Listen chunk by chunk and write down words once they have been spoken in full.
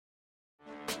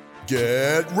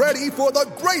Get ready for the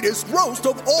greatest roast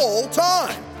of all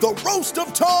time, the Roast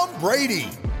of Tom Brady,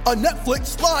 a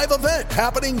Netflix live event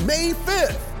happening May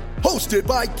 5th. Hosted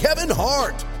by Kevin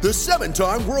Hart, the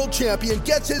 7-time world champion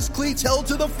gets his cleats held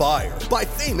to the fire by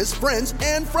famous friends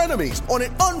and frenemies on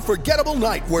an unforgettable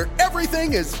night where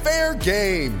everything is fair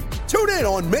game. Tune in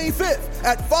on May 5th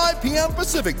at 5 p.m.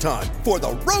 Pacific time for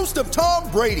the Roast of Tom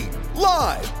Brady,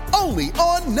 live only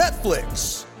on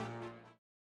Netflix.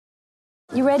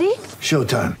 You ready?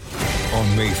 Showtime.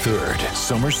 On May 3rd,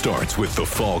 summer starts with The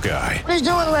Fall Guy. Let's do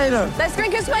it later. Let's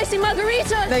drink a spicy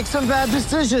margarita. Make some bad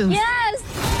decisions. Yes!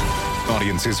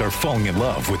 Audiences are falling in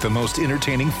love with the most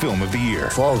entertaining film of the year.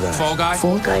 Fall Guy. Fall Guy?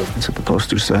 Fall Guy. That's what the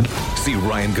poster said. See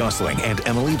Ryan Gosling and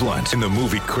Emily Blunt in the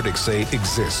movie critics say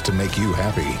exists to make you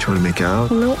happy. Trying to make it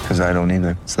out? Nope. Because I don't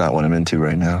either. It's not what I'm into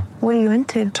right now. What are you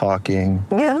into? Talking.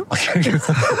 Yeah.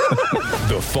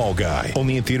 The Fall Guy.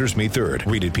 Only in theaters May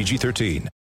 3rd. Rated PG-13.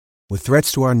 With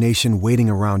threats to our nation waiting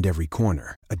around every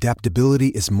corner, adaptability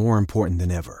is more important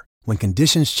than ever. When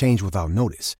conditions change without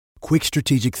notice, quick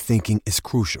strategic thinking is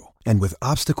crucial. And with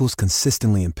obstacles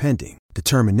consistently impending,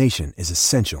 determination is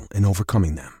essential in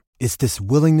overcoming them. It's this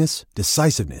willingness,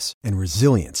 decisiveness, and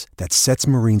resilience that sets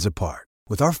Marines apart.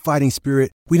 With our fighting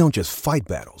spirit, we don't just fight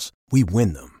battles, we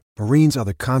win them. Marines are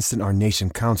the constant our nation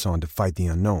counts on to fight the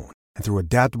unknown. And through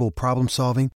adaptable problem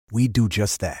solving, we do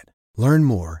just that. Learn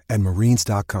more at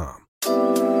marines.com.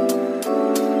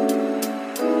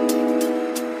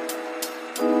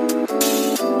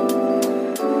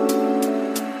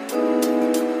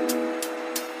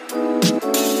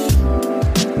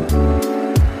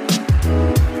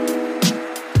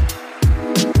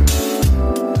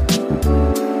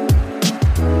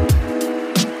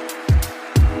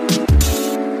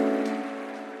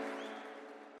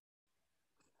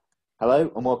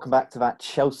 Hello and welcome back to that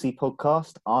Chelsea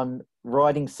podcast. I'm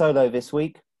riding solo this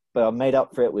week, but I've made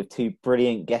up for it with two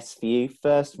brilliant guests for you.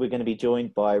 First, we're going to be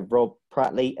joined by Rob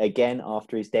Prattley again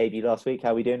after his debut last week.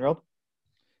 How are we doing, Rob?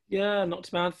 Yeah, not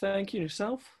too bad. Thank you.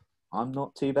 Yourself? I'm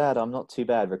not too bad.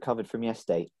 Recovered from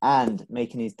yesterday. And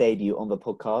making his debut on the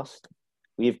podcast,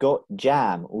 we've got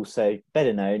Jam, also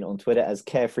better known on Twitter as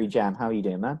Carefree Jam. How are you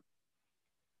doing, man?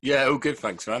 Yeah, all good,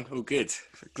 thanks, man. All good.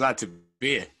 Glad to be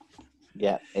here.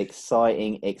 Yeah,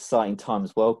 exciting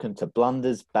times. Welcome to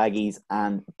Blunders, Baggies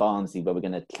and Barnsley, where we're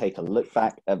going to take a look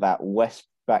back at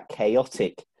that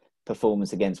chaotic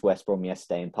performance against West Brom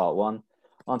yesterday in part one.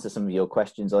 Answer some of your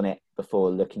questions on it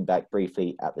before looking back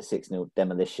briefly at the 6-0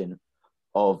 demolition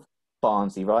of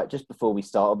Barnsley. Right, just before we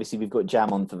start, obviously we've got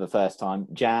Jam on for the first time.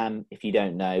 Jam, if you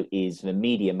don't know, is the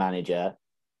media manager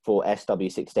for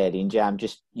SW6 Daily. And Jam,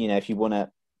 just, if you want to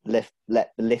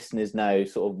let the listeners know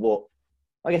sort of what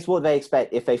they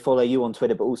expect if they follow you on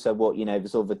Twitter, but also what, the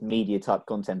sort of media type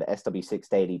content that SW6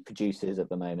 Daily produces at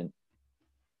the moment.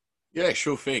 Yeah,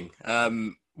 sure thing.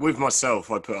 With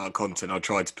myself, I put out content. I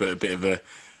tried to put a bit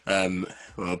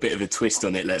of a twist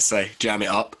on it, let's say, jam it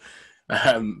up.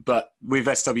 But with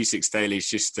SW6 Daily,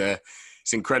 it's just,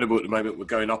 it's incredible at the moment. We're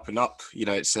going up and up.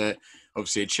 It's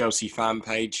obviously a Chelsea fan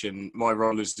page, and my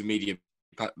role as the media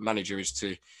manager is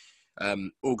to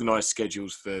organise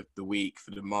schedules for the week,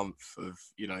 for the month of,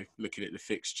 looking at the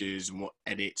fixtures and what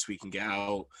edits we can get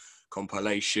out,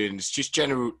 compilations, just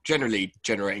generally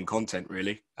generating content,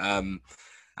 really. And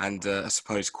I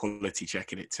suppose quality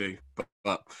checking it too.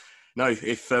 But no,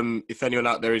 if anyone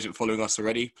out there isn't following us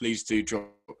already, please do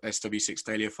drop SW6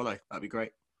 Daily a follow. That'd be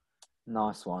great.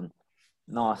 Nice one.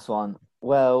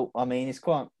 Well, I mean, it's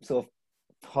quite sort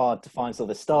of hard to find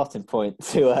sort of a starting point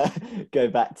to go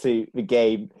back to the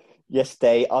game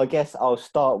yesterday. I guess I'll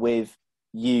start with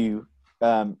you,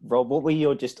 Rob. What were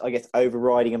your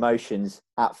overriding emotions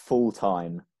at full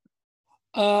time?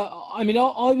 I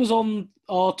was on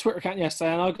our Twitter account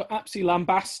yesterday and I got absolutely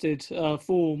lambasted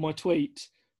for my tweet.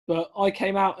 But I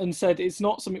came out and said it's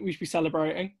not something we should be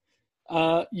celebrating.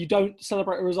 You don't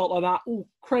celebrate a result like that. All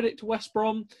credit to West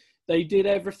Brom. They did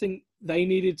everything they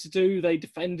needed to do. They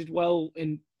defended well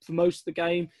for most of the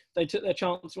game. They took their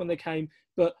chance when they came.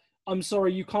 But I'm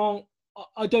sorry,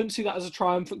 I don't see that as a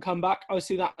triumphant comeback. I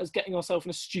see that as getting ourselves in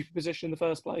a stupid position in the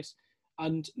first place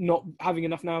and not having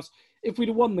enough nous. If we'd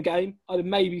have won the game, I'd have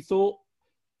maybe thought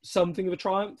something of a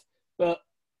triumph. But,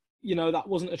 that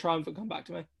wasn't a triumphant comeback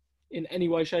to me in any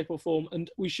way, shape or form. And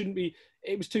we shouldn't be.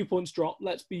 It was 2 points dropped.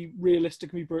 Let's be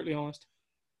realistic and be brutally honest.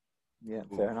 Yeah,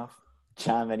 fair enough.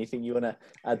 Jam, anything you want to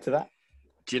add to that?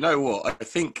 Do you know what? I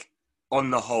think on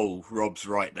the whole, Rob's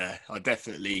right there. I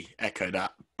definitely echo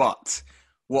that. But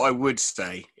what I would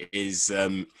say is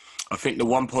I think the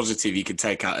one positive you could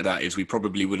take out of that is we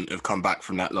probably wouldn't have come back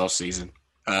from that last season.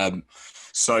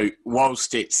 So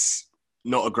whilst it's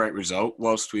not a great result,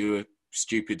 whilst we were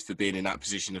stupid for being in that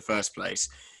position in the first place,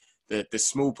 the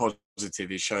small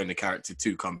positive is showing the character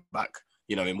to come back,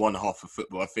 in one half of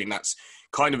football. I think that's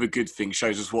kind of a good thing,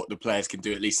 shows us what the players can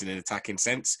do, at least in an attacking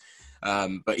sense.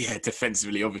 But yeah,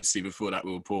 defensively, obviously, before that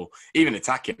we were poor. Even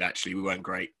attacking, actually, we weren't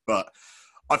great. But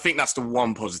I think that's the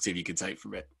one positive you can take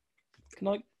from it. Can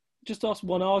I just ask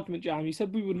one argument, Jam? You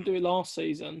said we wouldn't do it last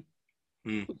season.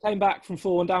 Mm. We came back from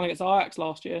 4-1 down against Ajax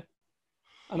last year.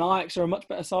 And Ajax are a much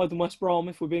better side than West Brom,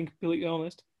 if we're being completely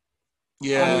honest.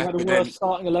 Yeah. And we had a worse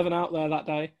starting 11 out there that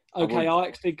day. Okay,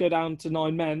 Ajax did go down to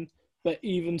 9 men. But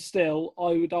even still,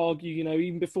 I would argue,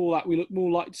 even before that, we looked more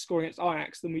likely to score against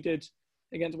Ajax than we did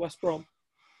against West Brom.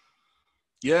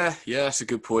 Yeah, that's a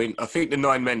good point. I think the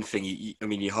 9 men thing, you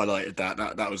highlighted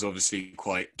that was obviously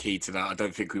quite key to that. I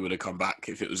don't think we would have come back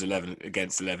if it was 11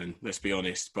 against 11, let's be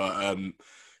honest. But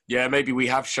maybe we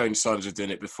have shown signs of doing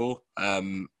it before.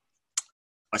 I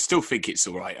still think it's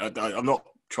all right. I'm not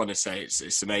trying to say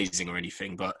it's amazing or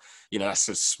anything, but, that's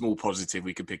a small positive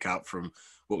we could pick out from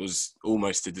what was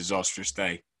almost a disastrous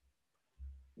day.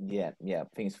 Yeah. I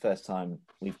think it's the first time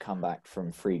we've come back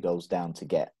from 3 goals down to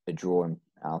get a draw in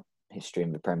our history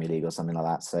in the Premier League or something like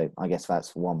that. So I guess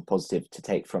that's one positive to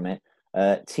take from it.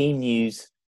 Team news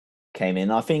came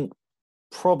in. I think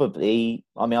probably,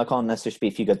 I can't necessarily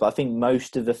speak for you guys, but I think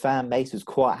most of the fan base was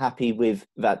quite happy with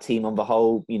that team on the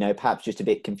whole. Perhaps just a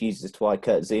bit confused as to why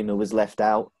Kurt Zouma was left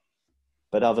out.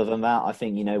 But other than that, I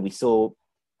think, we saw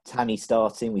Tammy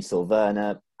starting, we saw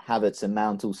Werner, Havertz and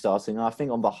Mount all starting. And I think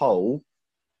on the whole,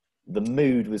 the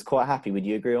mood was quite happy. Would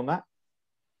you agree on that?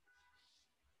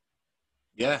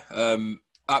 Yeah,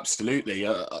 absolutely.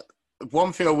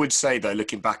 One thing I would say, though,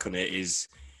 looking back on it is,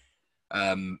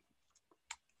 Thiago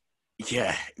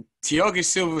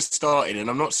Silva starting, and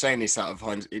I'm not saying this out of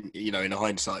in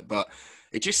hindsight, but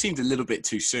it just seemed a little bit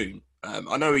too soon.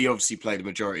 I know he obviously played the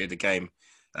majority of the game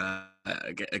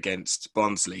against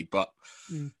Barnsley, but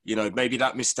maybe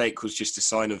that mistake was just a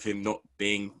sign of him not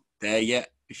being there yet,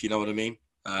 if you know what I mean.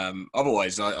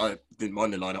 Otherwise, I didn't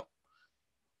mind the lineup.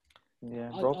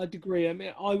 Yeah, I'd agree.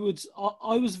 I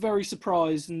was very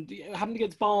surprised, and it happened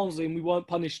against Barnsley, and we weren't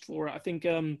punished for it. I think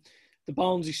the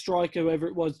Barnsley striker, whoever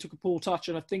it was, took a poor touch,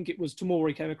 and I think it was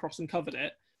Tomori came across and covered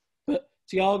it. But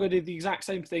Thiago did the exact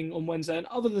same thing on Wednesday, and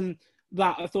other than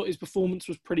that, I thought his performance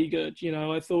was pretty good.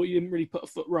 I thought he didn't really put a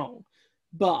foot wrong.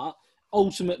 But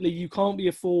ultimately, you can't be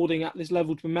affording at this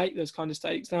level to make those kind of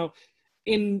mistakes. Now,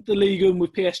 in the league and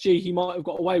with PSG, he might have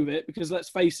got away with it because, let's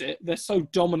face it, they're so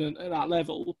dominant at that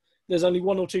level. There's only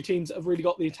 1 or 2 teams that have really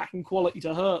got the attacking quality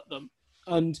to hurt them.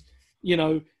 And,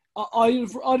 I'd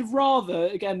have rather,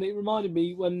 again, it reminded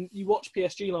me when you watched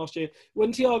PSG last year,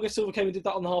 when Thiago Silva came and did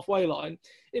that on the halfway line,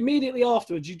 immediately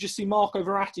afterwards, you just see Marco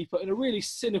Verratti put in a really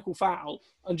cynical foul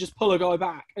and just pull a guy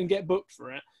back and get booked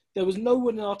for it. There was no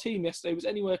one in our team yesterday who was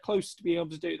anywhere close to being able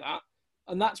to do that.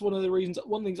 And that's one of the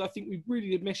things I think we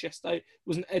really did miss yesterday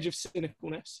was an edge of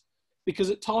cynicalness.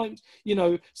 Because at times,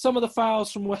 some of the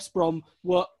fouls from West Brom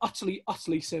were utterly,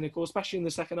 utterly cynical, especially in the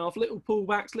second half. Little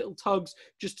pullbacks, little tugs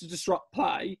just to disrupt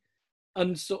play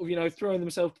and sort of, throwing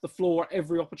themselves to the floor at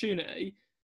every opportunity.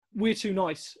 We're too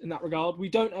nice in that regard. We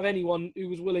don't have anyone who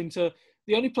was willing to...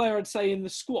 The only player I'd say in the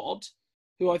squad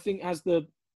who I think has the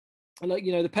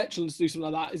petulance to do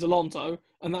something like that is Alonso,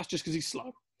 and that's just because he's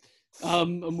slow.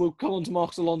 And we'll come on to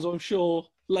Marcos Alonso, I'm sure,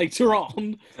 later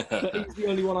on, but he's the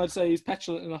only one I'd say is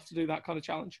petulant enough to do that kind of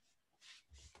challenge.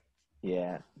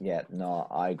 Yeah, no,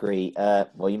 I agree.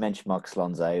 Well, you mentioned Marcos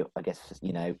Alonso. I guess,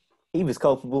 he was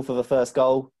culpable for the first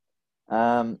goal,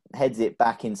 heads it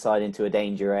back inside into a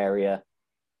danger area,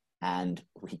 and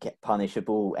we get punished. The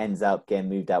ball ends up getting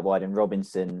moved out wide, and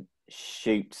Robinson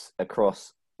shoots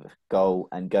across the goal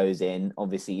and goes in.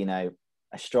 Obviously,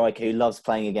 a striker who loves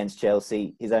playing against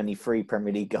Chelsea. His only 3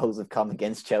 Premier League goals have come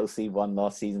against Chelsea, 1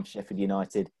 last season for Sheffield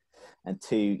United and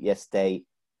 2 yesterday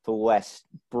for West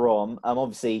Brom.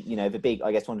 Obviously, one of the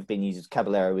big news is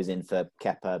Caballero was in for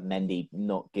Kepa, Mendy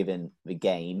not given the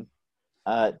game.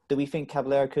 Do we think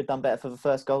Caballero could have done better for the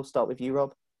first goal? Start with you,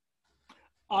 Rob.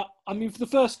 For the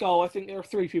first goal, I think there are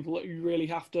 3 people that you really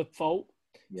have to fault.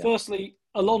 Yeah. Firstly,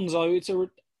 Alonso, it's a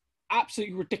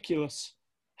absolutely ridiculous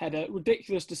header,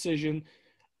 ridiculous decision.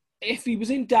 If he was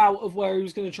in doubt of where he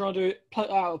was going to try and do it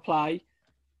out of play,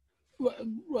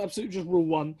 absolutely just rule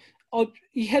 1.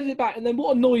 He headed it back, and then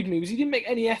what annoyed me was he didn't make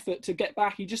any effort to get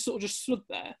back. He just sort of just stood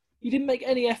there. He didn't make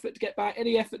any effort to get back,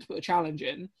 any effort to put a challenge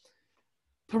in.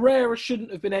 Pereira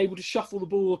shouldn't have been able to shuffle the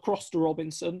ball across to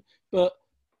Robinson, but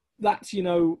that's,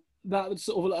 that was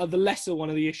sort of the lesser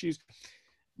one of the issues.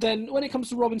 Then when it comes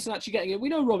to Robinson actually getting it, we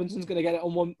know Robinson's going to get it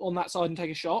on that side and take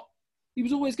a shot. He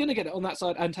was always going to get it on that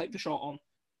side and take the shot on.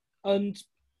 And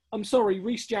I'm sorry,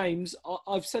 Reece James,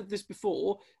 I've said this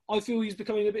before, I feel he's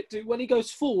becoming a bit too... When he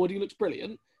goes forward, he looks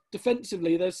brilliant.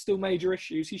 Defensively, there's still major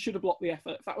issues. He should have blocked the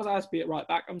effort. If that was Asby at right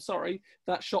back, I'm sorry,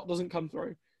 that shot doesn't come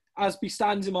through. Asby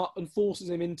stands him up and forces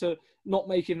him into not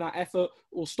making that effort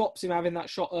or stops him having that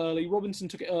shot early. Robinson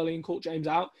took it early and caught James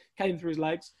out, came through his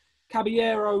legs.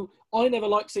 Caballero, I never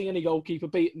like seeing any goalkeeper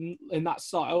beaten in that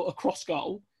style, a cross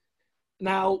goal.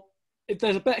 Now, if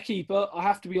there's a better keeper, I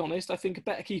have to be honest, I think a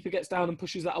better keeper gets down and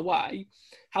pushes that away.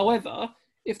 However,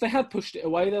 if they had pushed it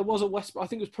away, there was I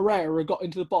think it was Pereira who got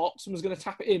into the box and was going to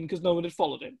tap it in because no one had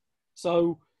followed him.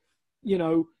 So, you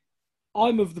know,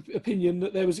 I'm of the opinion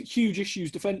that there was huge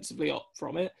issues defensively up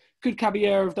from it. Could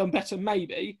Caballero have done better?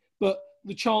 Maybe. But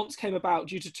the chance came about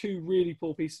due to two really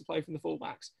poor pieces of play from the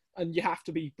fullbacks. And you have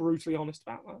to be brutally honest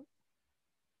about that.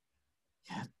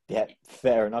 Yeah,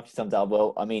 fair enough. You summed it up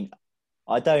well. I mean,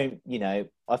 I think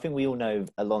we all know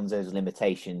Alonso's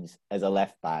limitations as a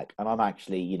left back. And I'm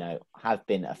actually, have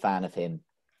been a fan of him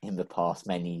in the past,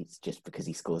 mainly just because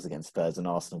he scores against Spurs and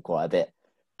Arsenal quite a bit.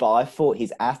 But I thought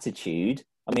his attitude,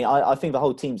 I think the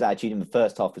whole team's attitude in the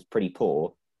first half was pretty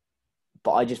poor.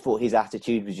 But I just thought his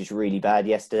attitude was just really bad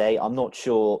yesterday. I'm not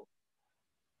sure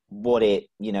what it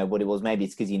was. Maybe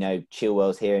it's because,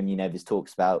 Chilwell's here and, there's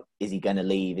talks about, is he going to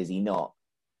leave? Is he not?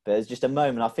 But there's just a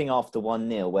moment, I think after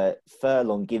 1-0, where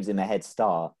Furlong gives him a head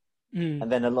start.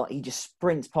 And then he just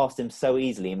sprints past him so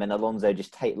easily. And then Alonso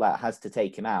just has to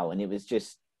take him out. And it was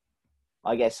just,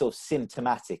 I guess, sort of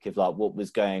symptomatic of what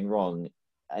was going wrong.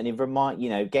 And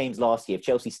it games last year, if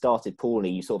Chelsea started poorly,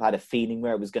 you sort of had a feeling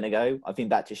where it was going to go. I think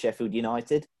back to Sheffield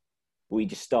United, we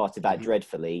just started that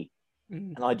dreadfully.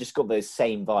 And I just got those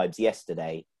same vibes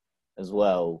yesterday as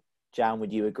well. Jan,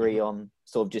 would you agree on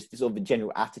sort of the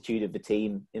general attitude of the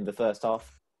team in the first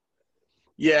half?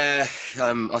 Yeah,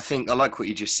 I think I like what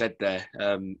you just said there.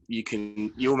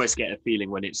 You almost get a feeling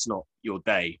when it's not your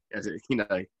day. As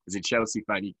a Chelsea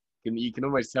fan, you can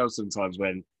almost tell sometimes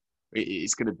when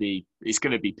it's going to be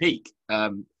peak.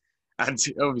 And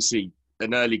obviously,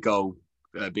 an early goal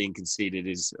being conceded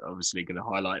is obviously going to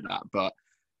highlight that. But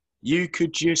you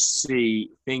could just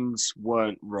see things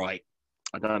weren't right.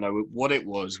 I don't know what it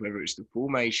was, whether it's the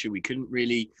formation. We couldn't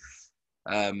really,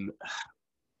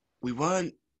 we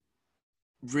weren't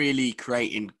really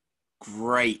creating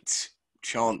great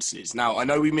chances. Now, I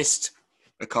know we missed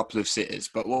a couple of sitters,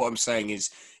 but what I'm saying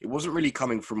is it wasn't really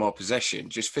coming from our possession.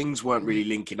 Just things weren't really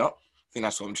linking up. I think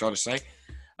that's what I'm trying to say.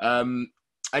 And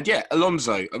yeah,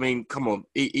 Alonso, come on.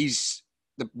 He's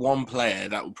the one player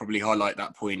that will probably highlight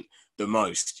that point the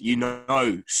most.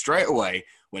 Straight away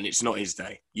when it's not his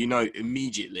day.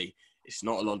 Immediately it's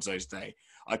not Alonso's day.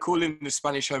 I call him the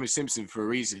Spanish Homer Simpson for a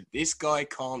reason. This guy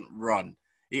can't run.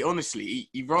 He honestly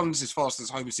runs as fast as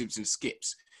Homer Simpson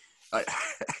skips.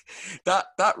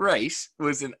 That race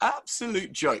was an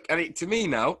absolute joke. And to me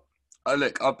now,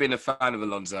 I've been a fan of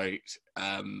Alonso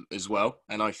as well.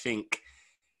 And I think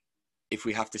if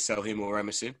we have to sell him or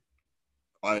Emerson,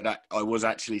 I was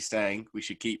actually saying we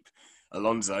should keep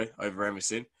Alonso over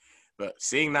Emerson. But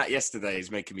seeing that yesterday is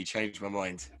making me change my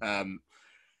mind.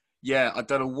 Yeah, I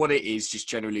don't know what it is, just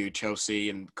generally with Chelsea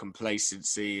and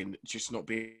complacency and just not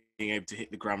being able to hit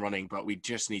the ground running. But we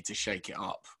just need to shake it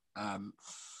up. I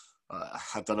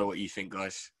don't know what you think,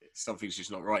 guys. Something's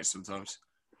just not right sometimes.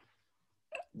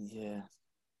 Yeah.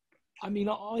 I'm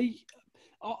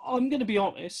going to be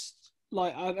honest.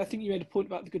 I think you made a point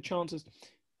about the good chances.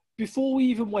 Before we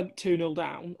even went 2-0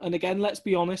 down, and again, let's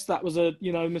be honest, that was a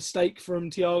mistake from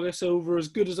Thiago Silva. As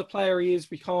good as a player he is,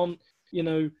 we can't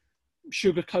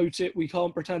sugarcoat it. We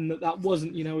can't pretend that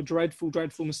wasn't a dreadful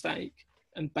mistake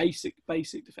and basic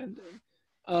defending.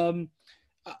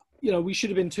 We should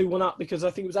have been 2-1 up because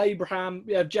I think it was Abraham.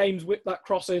 Yeah, James whipped that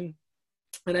cross in,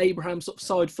 and Abraham sort of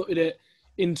side-footed it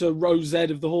into row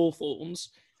Z of the Hawthorns,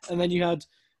 and then you had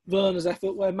Werner's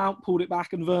effort where Mount pulled it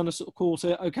back and Werner sort of caught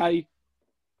it. Okay.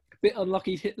 Bit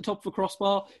unlucky to hit the top of the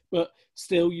crossbar, but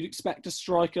still you'd expect a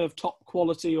striker of top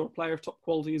quality or a player of top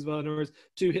quality as Werner is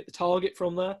to hit the target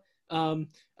from there.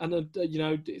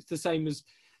 It's the same as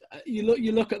you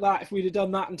look at that. If we'd have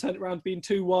done that and turned it around to being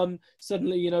 2-1,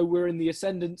 suddenly, we're in the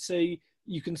ascendancy.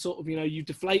 You can sort of, you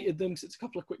deflated them because it's a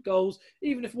couple of quick goals.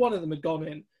 Even if one of them had gone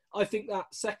in, I think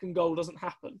that second goal doesn't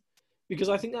happen because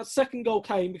I think that second goal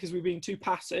came because we were being too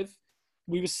passive.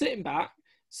 We were sitting back,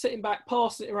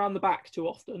 passing it around the back too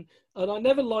often. And I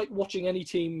never like watching any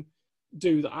team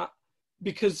do that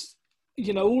because,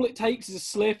 all it takes is a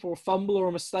slip or a fumble or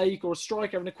a mistake or a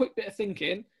striker having a quick bit of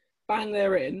thinking, bang,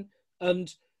 they're in.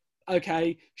 And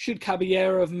okay, should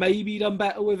Caballero have maybe done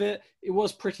better with it? It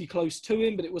was pretty close to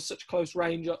him, but it was such close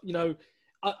range. You know,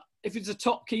 if it's a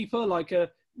top keeper, like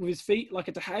with his feet, like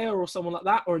a De Gea or someone like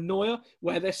that, or a Neuer,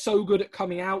 where they're so good at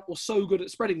coming out or so good at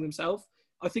spreading themselves,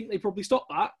 I think they probably stop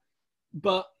that.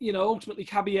 But, you know, ultimately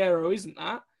Caballero isn't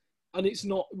that. And it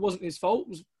wasn't his fault. It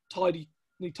was tidily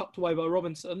tucked away by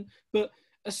Robinson. But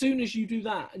as soon as you do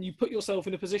that and you put yourself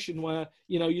in a position where,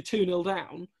 you know, you're 2-0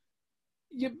 down,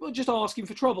 you're just asking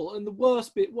for trouble. And the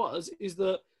worst bit is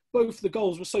that both the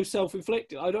goals were so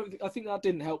self-inflicted. I think that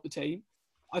didn't help the team.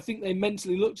 I think they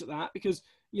mentally looked at that because,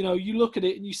 you know, you look at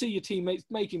it and you see your teammates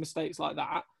making mistakes like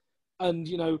that and,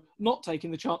 you know, not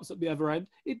taking the chance at the other end.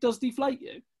 It does deflate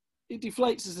you. It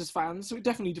deflates us as fans, so it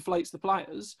definitely deflates the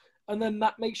players. And then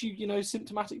that makes you, you know,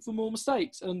 symptomatic for more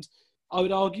mistakes. And I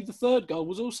would argue the third goal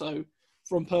was also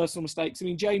from personal mistakes. I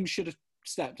mean, James should have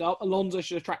stepped up. Alonso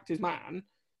should have tracked his man.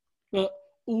 But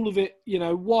all of it, you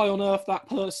know, why on earth that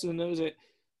person,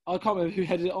 I can't remember who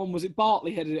headed it on. Was it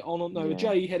Bartley headed it on? No,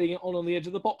 Jay heading it on the edge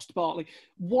of the box to Bartley.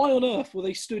 Why on earth were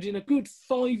they stood in a good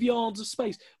 5 yards of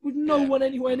space with no one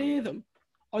anywhere near them?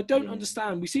 I don't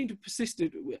understand. We seem to have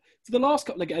persisted. For the last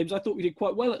couple of games, I thought we did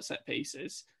quite well at set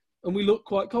pieces and we looked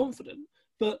quite confident.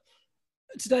 But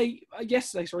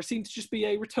yesterday, seemed to just be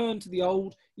a return to the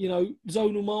old, you know,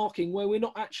 zonal marking where we're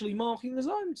not actually marking the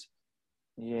zones.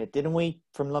 Yeah, didn't we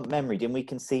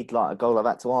concede like a goal like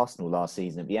that to Arsenal last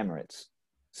season at the Emirates?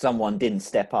 Someone didn't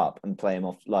step up and play him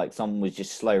off, like someone was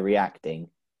just slow reacting.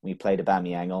 We played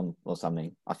Aubameyang on or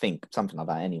something. I think something like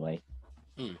that anyway.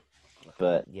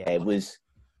 But yeah, it was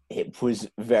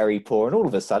very poor. And all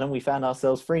of a sudden we found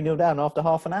ourselves 3-0 down after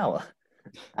half an hour.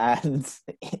 And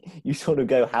you sort of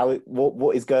go,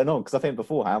 what is going on? Because I think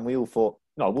beforehand we all thought,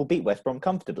 no, we'll beat West Brom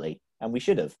comfortably. And we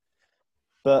should have.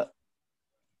 But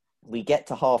we get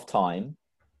to half time.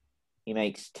 He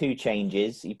makes 2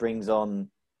 changes. He brings on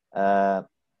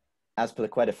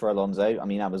Azpilicueta for Alonso. I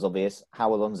mean, that was obvious.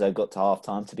 How Alonso got to half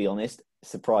time, to be honest,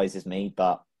 surprises me.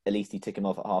 But at least he took him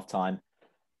off at half time.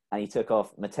 And he took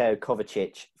off Mateo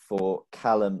Kovacic for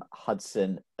Callum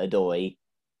Hudson-Odoi.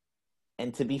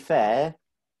 And to be fair,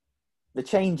 the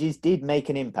changes did make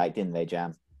an impact, didn't they,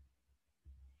 Jam?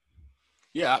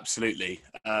 Yeah, absolutely.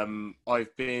 I'm always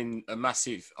a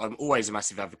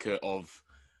massive advocate of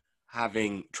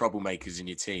having troublemakers in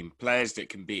your team, players that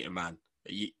can beat a man.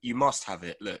 You must have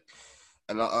it. Look,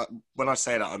 and when I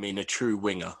say that, I mean a true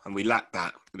winger, and we lacked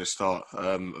that at the start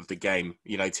of the game.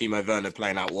 You know, Timo Werner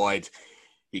playing out wide,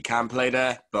 he can play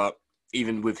there, but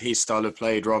even with his style of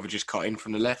play, he'd rather just cut in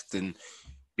from the left and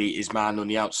beat his man on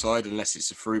the outside unless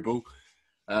it's a through ball.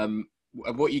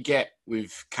 What you get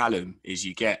with Callum is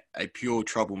you get a pure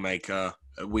troublemaker,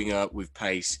 a winger with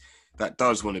pace that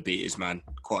does want to beat his man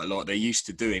quite a lot. They're used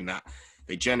to doing that.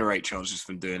 They generate chances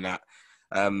from doing that.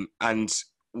 And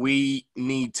we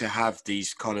need to have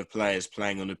these kind of players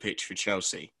playing on the pitch for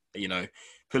Chelsea. You know,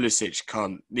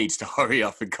 Pulisic needs to hurry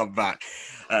up and come back.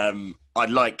 I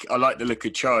like the look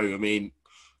of Cho. I mean,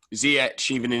 Ziyech,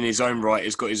 even in his own right,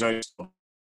 has got his own style.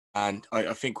 And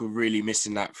I think we're really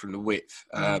missing that from the width.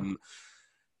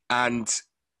 And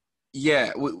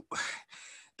yeah,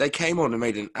 they came on and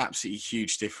made an absolutely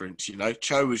huge difference. You know,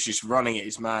 Cho was just running at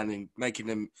his man and making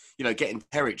them, you know, gaining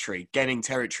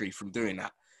territory from doing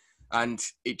that. And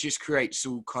it just creates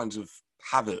all kinds of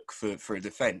havoc for a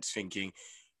defence, thinking,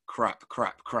 crap,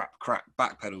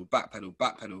 backpedal.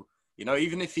 You know,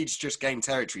 even if he's just gained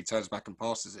territory, turns back and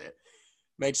passes it,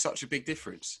 made such a big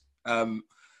difference. From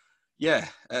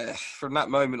that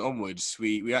moment onwards,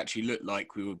 we actually looked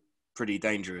like we were pretty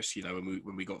dangerous, you know,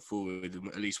 when we got forward,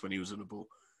 at least when he was on the ball.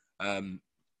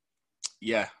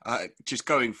 Just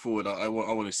going forward, I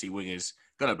want to see wingers.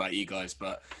 I don't know about you guys,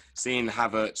 but seeing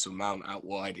Havertz or Mount out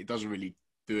wide, it doesn't really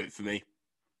do it for me.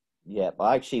 Yeah,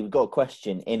 but actually, we've got a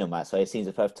question in on that, so it seems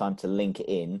the first time to link it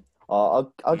in.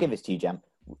 I'll give this to you, Jam.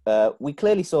 We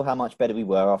clearly saw how much better we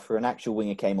were after an actual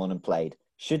winger came on and played.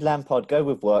 Should Lampard go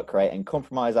with work rate and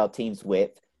compromise our team's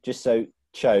width just so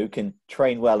Cho can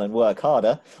train well and work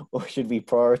harder, or should we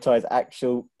prioritise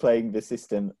actual playing the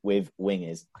system with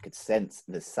wingers? I could sense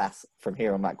the sass from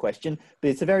here on that question, but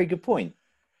it's a very good point.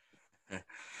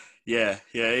 Yeah,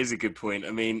 it is a good point.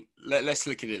 I mean, let's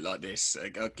look at it like this.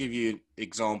 I'll give you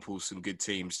examples, some good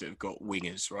teams that have got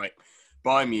wingers, right?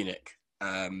 Bayern Munich,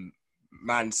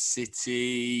 Man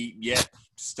City,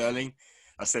 Sterling.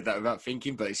 I said that without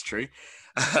thinking, but it's true.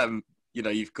 You know,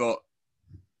 you've got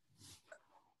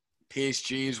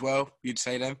PSG as well, you'd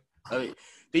say them. I mean,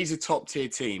 these are top-tier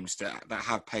teams that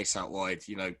have pace out wide,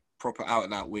 you know, proper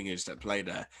out-and-out wingers that play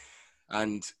there.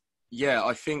 And, yeah,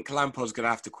 I think Lampard's going to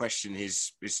have to question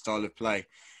his style of play.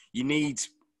 You need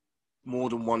more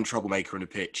than one troublemaker on the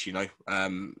pitch, you know,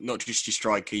 not just your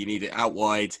striker, you need it out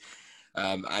wide.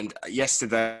 And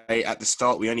yesterday at the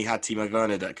start, we only had Timo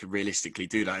Werner that could realistically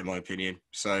do that, in my opinion.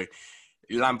 So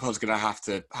Lampard's going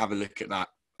to have a look at that.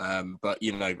 But,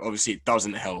 you know, obviously it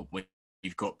doesn't help when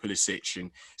you've got Pulisic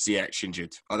and Ziyech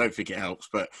injured. I don't think it helps.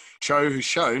 But Cho has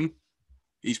shown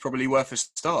he's probably worth a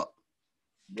start.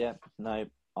 Yeah, no,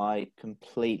 I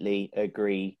completely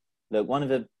agree. Look, one of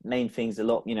the main things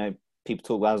people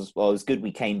talk about as well, it was good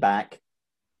we came back.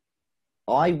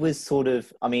 I was sort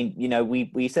of,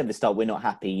 we said at the start, we're not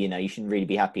happy, you shouldn't really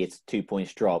be happy it's 2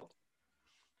 points dropped.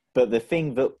 But the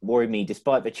thing that worried me,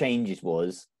 despite the changes,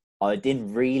 was I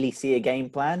didn't really see a game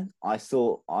plan. I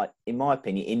saw, in my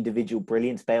opinion, individual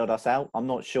brilliance bailed us out. I'm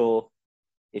not sure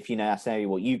if, that's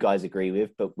what you guys agree with,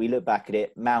 but we look back at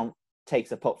it. Mount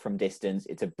takes a pop from distance.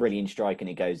 It's a brilliant strike and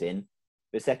it goes in.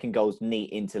 The second goal's neat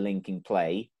interlinking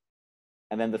play.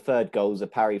 And then the third goal's a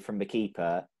parry from the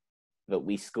keeper that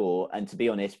we score. And to be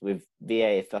honest, with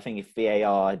VAR, if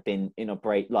VAR had been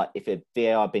if a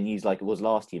VAR had been used like it was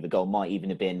last year, the goal might even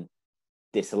have been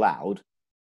disallowed.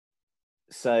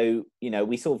 So,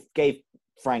 we sort of gave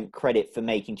Frank credit for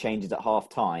making changes at half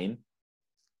time.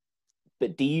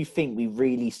 But do you think we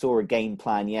really saw a game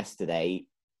plan yesterday,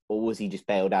 or was he just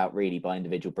bailed out really by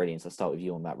individual brilliance? I'll start with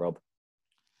you on that, Rob.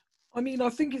 I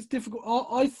think it's difficult.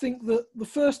 I think that the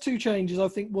first two changes,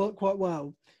 worked quite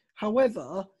well.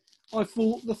 However, I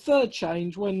thought the third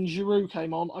change, when Giroud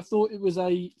came on, I thought it was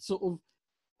a sort of...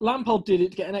 Lampard did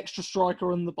it to get an extra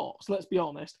striker in the box, let's be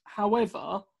honest.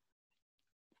 However,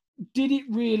 did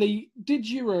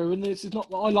Giroud, and this is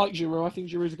not... I like Giroud, I think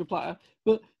Giroud's a good player,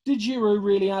 but did Giroud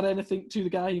really add anything to the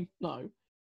game? No.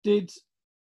 Did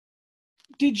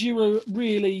Giroud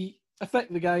really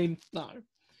affect the game? No.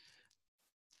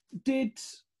 Did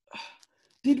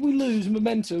we lose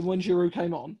momentum when Giroud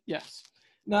came on? Yes.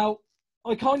 Now,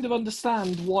 I kind of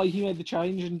understand why he made the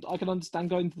change, and I can understand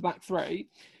going to the back three.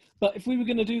 But if we were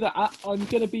going to do that, I'm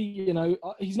going to be,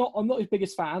 I'm not his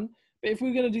biggest fan. But if we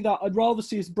were going to do that, I'd rather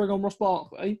see us bring on Ross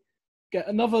Barkley, get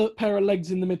another pair of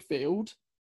legs in the midfield,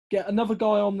 get another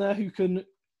guy on there who can,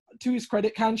 to his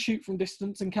credit, can shoot from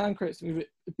distance and can create something,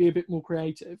 be a bit more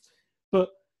creative. But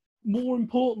more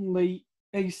importantly,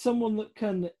 he's someone that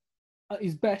can, at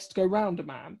his best, go round a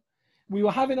man. We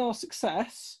were having our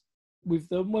success with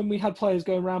them when we had players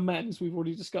going around men, as we've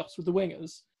already discussed with the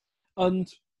wingers. And,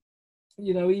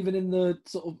 even in the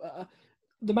sort of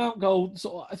the Mount goal,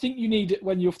 I think you need it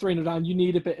when you're 3-0 down. You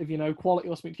need a bit of, quality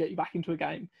or something to get you back into a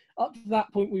game. Up to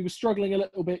that point, we were struggling a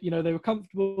little bit. They were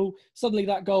comfortable. Suddenly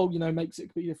that goal, makes it a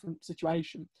completely different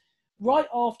situation. Right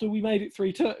after we made it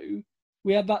 3-2,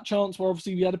 we had that chance where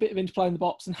obviously we had a bit of interplay in the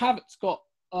box, and Havertz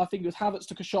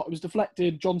took a shot. It was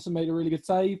deflected. Johnson made a really good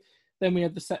save. Then we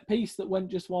had the set piece that went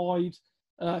just wide.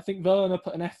 I think Werner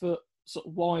put an effort sort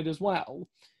of wide as well.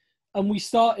 And we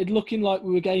started looking like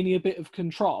we were gaining a bit of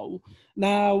control.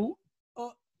 Now,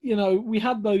 we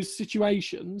had those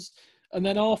situations. And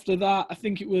then after that, I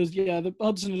think it was, the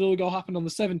Hudson-Odoi goal happened on the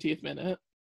 70th minute.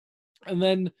 And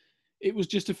then it was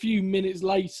just a few minutes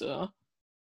later,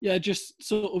 just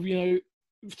sort of, 3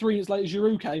 minutes later,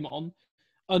 Giroud came on.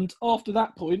 And after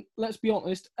that point, let's be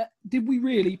honest, did we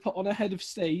really put on a head of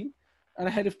steam and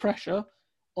a head of pressure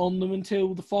on them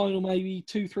until the final maybe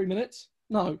 2-3 minutes?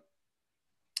 No.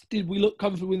 Did we look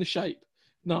comfortable in the shape?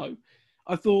 No.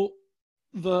 I thought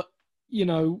that,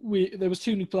 there was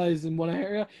too many players in one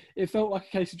area. It felt like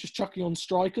a case of just chucking on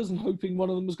strikers and hoping one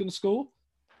of them was going to score.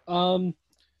 And,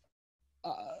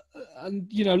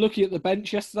 looking at the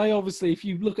bench yesterday, obviously, if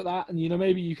you look at that and,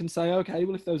 maybe you can say, okay,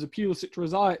 well, if there was a Pulisic or a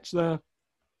Ziyech there,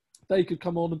 they could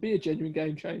come on and be a genuine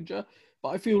game changer. But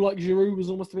I feel like Giroud was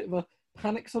almost a bit of a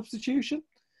panic substitution.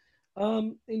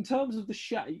 In terms of the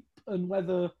shape and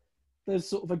whether there's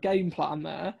sort of a game plan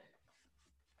there,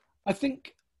 I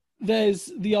think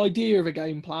there's the idea of a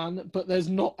game plan, but there's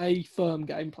not a firm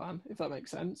game plan, if that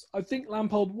makes sense. I think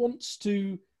Lampard wants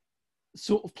to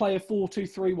sort of play a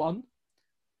 4-2-3-1.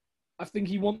 I think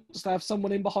he wants to have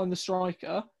someone in behind the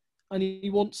striker, and he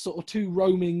wants sort of two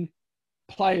roaming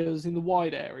players in the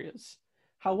wide areas.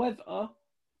 However,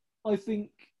 I think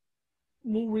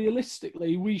more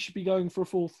realistically, we should be going for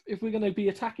if we're going to be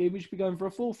attacking, we should be going for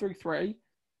a 4-3-3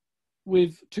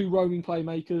 with two roaming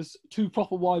playmakers, two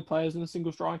proper wide players and a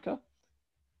single striker.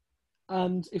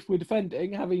 And if we're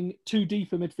defending, having two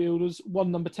deeper midfielders,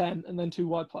 one number 10 and then two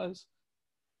wide players.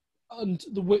 And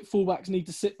the fullbacks need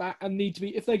to sit back and need to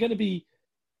be, if they're going to be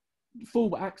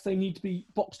fullbacks, they need to be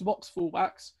box-to-box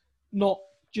fullbacks, not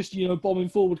just, bombing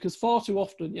forward. Because far too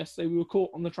often, yesterday, we were caught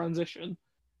on the transition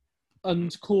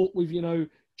and caught with,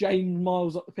 James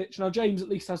miles up the pitch. Now, James at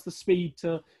least has the speed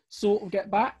to sort of get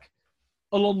back.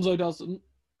 Alonso doesn't.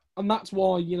 And that's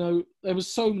why, you know, there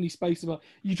was so many spaces.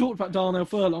 You talked about Darnell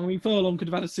Furlong. I mean, Furlong could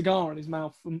have had a cigar in his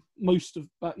mouth for most of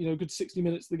that, you know, good 60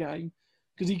 minutes of the game,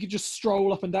 because he could just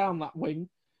stroll up and down that wing.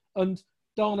 And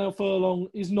Darnell Furlong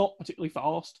is not particularly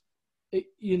fast.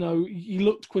 You know, he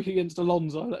looked quick against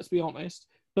Alonso, let's be honest.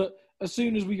 But as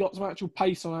soon as we got some actual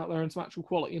pace on out there and some actual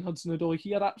quality in Hudson-Odoi,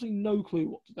 he had absolutely no clue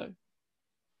what to do.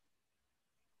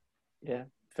 Yeah,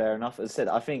 fair enough. As I said,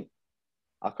 I think,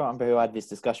 I can't remember who I had this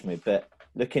discussion with, but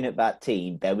looking at that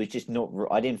team, there was just not,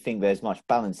 I didn't think there's much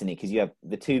balance in it, because you have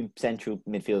the two central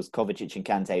midfielders, Kovacic and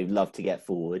Kante, who love to get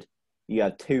forward. You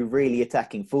have two really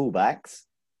attacking fullbacks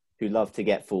who love to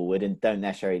get forward and don't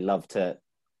necessarily love to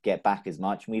get back as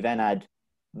much. And we then had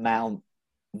Mount,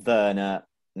 Werner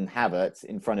and Havertz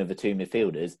in front of the two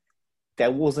midfielders.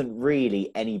 There wasn't really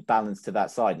any balance to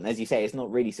that side. And as you say, it's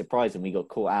not really surprising we got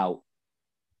caught out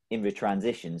in the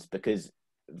transitions, because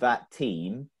that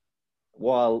team,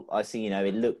 while I see, you know,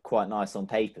 it looked quite nice on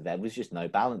paper, there was just no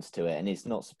balance to it. And it's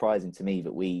not surprising to me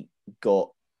that we got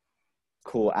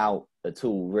caught out at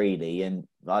all, really. And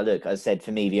as I said,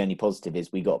 for me, the only positive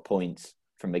is we got points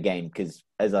from the game, because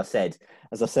as I said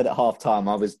at half time,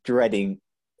 I was dreading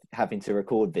having to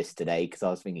record this today, because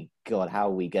I was thinking, God, how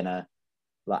are we gonna,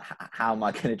 like, how am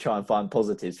I gonna try and find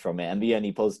positives from it? And the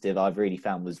only positive I've really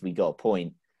found was we got a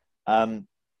point. I'll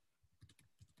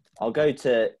go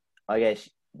to, I guess,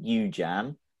 you,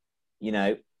 Jam. You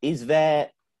know, is there,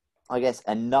 I guess,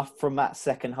 enough from that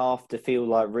second half to feel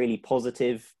like really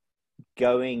positive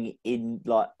going in,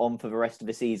 like, on for the rest of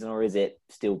the season, or is it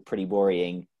still pretty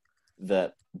worrying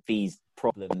that these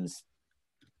problems,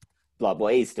 like,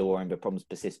 what is still worrying, but problems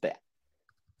persist? But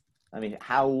I mean,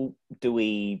 how do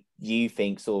you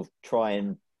think, sort of try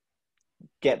and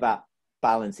get that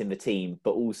balance in the team,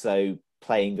 but also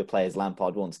playing the players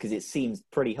Lampard wants? Because it seems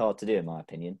pretty hard to do, in my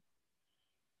opinion.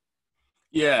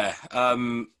 Yeah,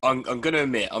 I'm going to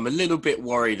admit I'm a little bit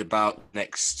worried about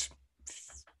next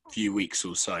few weeks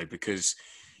or so, because,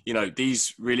 you know,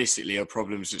 these realistically are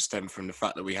problems that stem from the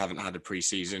fact that we haven't had a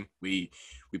pre-season. We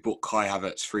bought Kai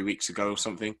Havertz 3 weeks ago or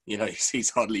something. You know, he's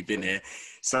hardly been here.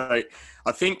 So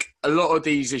I think a lot of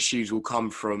these issues will come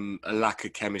from a lack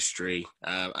of chemistry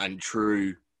and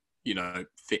true, you know,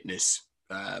 fitness,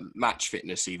 match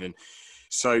fitness even.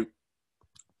 So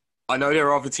I know there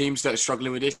are other teams that are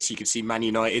struggling with this. You can see Man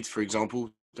United, for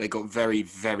example. They got very,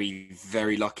 very,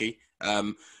 very lucky.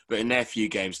 But in their few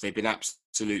games, they've been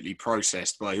absolutely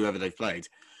processed by whoever they've played.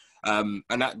 And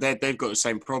they've got the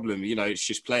same problem. You know, it's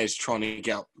just players trying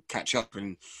to catch up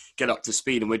and get up to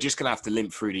speed. And we're just going to have to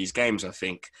limp through these games, I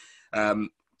think.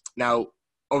 Now,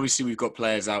 obviously, we've got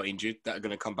players out injured that are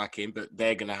going to come back in, but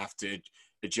they're going to have to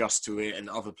adjust to it, and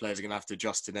other players are going to have to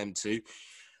adjust to them too.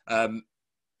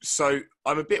 So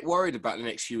I'm a bit worried about the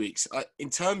next few weeks. In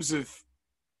terms of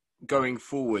going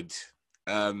forward,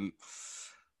 I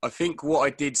think what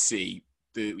I did see,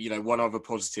 one other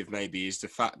positive maybe, is the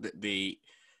fact that the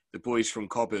boys from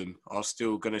Cobham are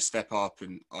still going to step up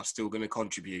and are still going to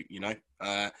contribute. You know,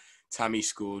 Tammy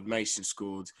scored, Mason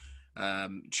scored,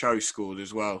 Cho scored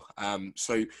as well.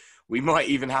 So we might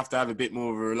even have to have a bit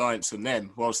more of a reliance on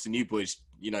them, whilst the new boys,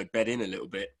 you know, bed in a little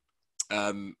bit.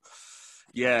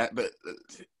 Yeah, but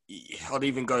I'd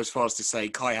even go as far as to say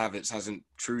Kai Havertz hasn't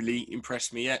truly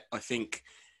impressed me yet. I think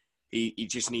he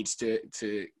just needs to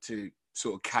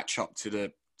sort of catch up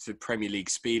to Premier League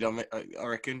speed, I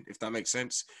reckon, if that makes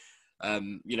sense.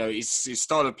 You know, his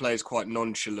style of play is quite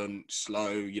nonchalant,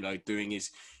 slow, you know, doing his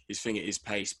thing at his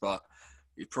pace, but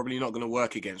it's probably not going to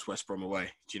work against West Brom away.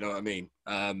 Do you know what I mean?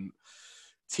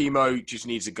 Timo just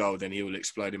needs a goal, then he will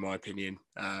explode, in my opinion.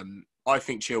 I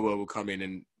think Chilwell will come in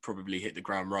and probably hit the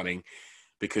ground running,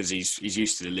 because he's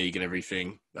used to the league and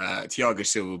everything. Thiago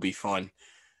Silva will be fine.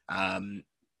 And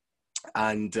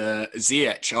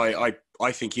Ziyech,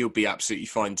 I think he'll be absolutely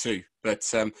fine too.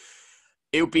 But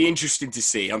it'll be interesting to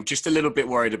see. I'm just a little bit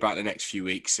worried about the next few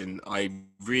weeks, and I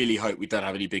really hope we don't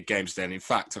have any big games then. In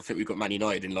fact, I think we've got Man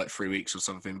United in like 3 weeks or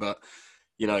something. But,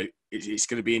 you know, it's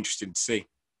going to be interesting to see.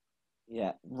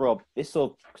 Yeah, Rob, this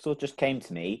sort of just came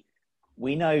to me.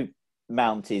 We know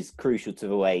Mount is crucial to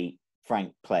the way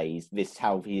Frank plays,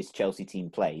 how his Chelsea team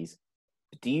plays.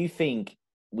 But do you think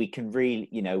we can really,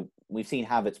 you know, we've seen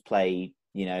Havertz play,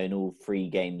 you know, in all 3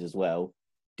 games as well.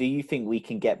 Do you think we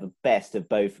can get the best of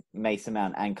both Mason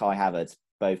Mount and Kai Havertz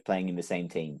both playing in the same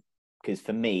team? Because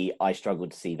for me, I struggle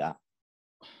to see that.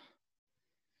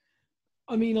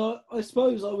 I mean, I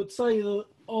suppose I would say that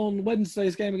on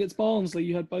Wednesday's game against Barnsley,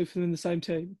 you had both of them in the same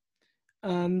team.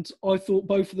 And I thought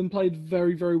both of them played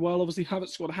very, very well. Obviously,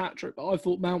 Havertz got a hat-trick, but I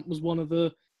thought Mount was one of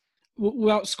the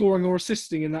without scoring or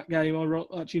assisting in that game.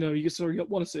 He got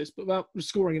one assist, but without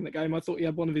scoring in that game, I thought he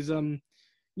had one of his,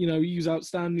 he was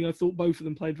outstanding. I thought both of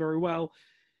them played very well.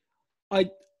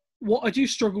 What I do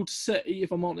struggle to see,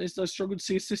 if I'm honest, I struggle to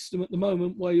see a system at the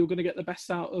moment where you're going to get the best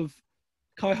out of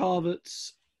Kai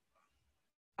Havertz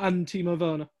and Timo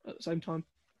Werner at the same time.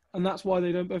 And that's why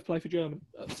they don't both play for Germany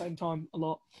at the same time a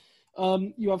lot.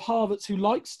 You have Havertz, who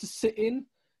likes to sit in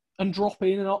and drop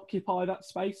in and occupy that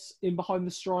space in behind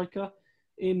the striker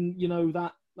in,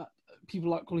 that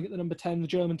people like calling it the number 10. The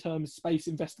German term is space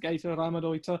investigator,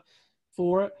 Ramadeuter,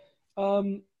 for it.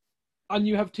 And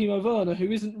you have Timo Werner,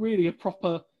 who isn't really a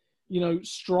proper,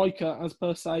 striker as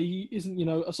per se. He isn't,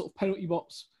 a sort of penalty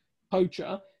box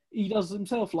poacher. He does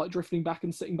himself like drifting back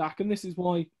and sitting back. And this is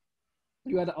why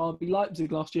you had at RB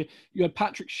Leipzig last year. You had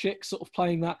Patrick Schick sort of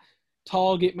playing that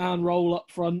target man role up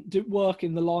front, work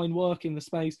in the line, work in the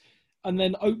space, and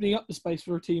then opening up the space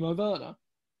for a Timo Werner.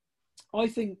 I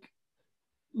think,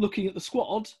 looking at the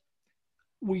squad,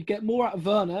 we get more out of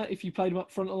Werner if you played him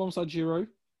up front alongside Giroud,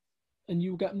 and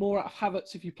you'll get more out of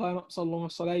Havertz if you play him up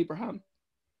alongside Abraham.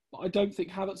 But I don't think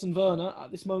Havertz and Werner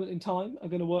at this moment in time are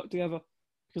going to work together,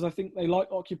 because I think they like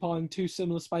occupying two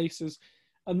similar spaces.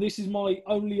 And this is my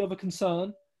only other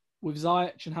concern with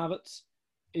Ziyech and Havertz,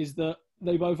 is that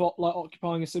they both like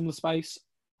occupying a similar space.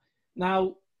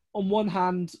 Now, on one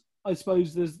hand, I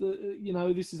suppose there's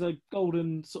this is a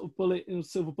golden sort of bullet,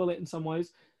 silver bullet in some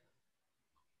ways.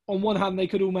 On one hand, they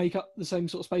could all make up the same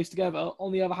sort of space together.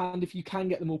 On the other hand, if you can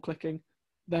get them all clicking,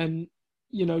 then,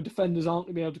 defenders aren't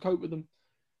going to be able to cope with them.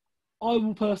 I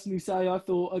will personally say, I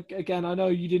thought, again, I know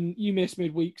you missed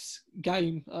midweek's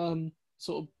game,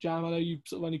 sort of, Jam. I know you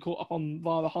sort of only caught up on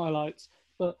via the highlights,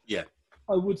 but yeah,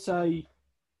 I would say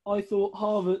I thought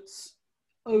Havertz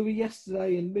over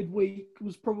yesterday and midweek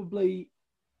was probably,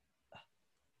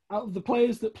 out of the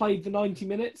players that played the 90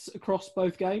 minutes across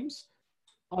both games,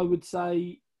 I would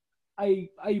say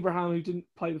Abraham, who didn't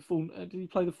play the full, did he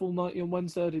play the full 90 on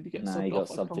Wednesday, or did he get subbed off? No, he got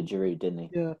subbed for Giroud, didn't he?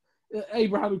 Yeah.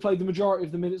 Abraham, who played the majority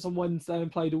of the minutes on Wednesday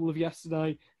and played all of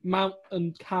yesterday. Mount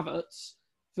and Havertz,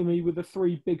 for me, were the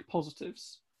three big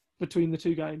positives between the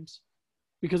two games.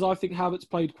 Because I think Havertz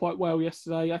played quite well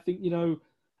yesterday. I think,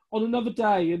 on another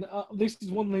day, and this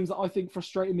is one of the things that I think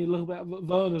frustrated me a little bit about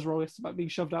Werner's role yesterday, about being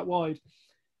shoved out wide.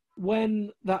 When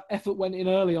that effort went in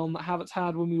early on that Havertz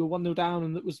had when we were 1-0 down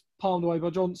and that was palmed away by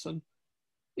Johnson,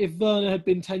 if Werner had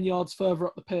been 10 yards further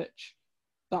up the pitch,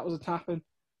 that was a tap-in.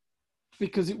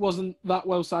 Because it wasn't that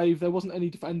well saved. There wasn't any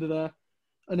defender there.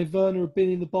 And if Werner had been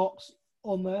in the box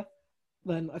on there,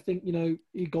 then I think,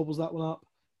 he gobbles that one up.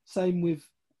 Same with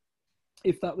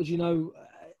if that was,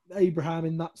 Abraham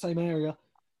in that same area.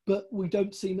 But we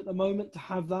don't seem at the moment to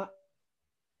have that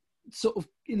sort of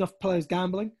enough players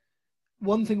gambling.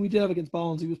 One thing we did have against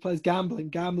Barnsley was players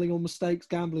gambling on mistakes,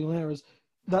 gambling on errors.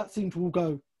 That seemed to all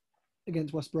go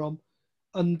against West Brom.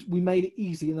 And we made it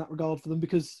easy in that regard for them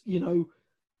because,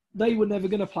 they were never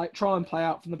going to try and play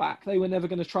out from the back. They were never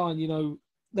going to try and,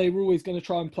 they were always going to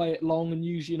try and play it long and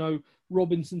use,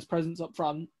 Robinson's presence up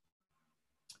front.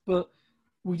 But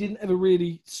we didn't ever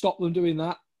really stop them doing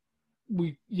that.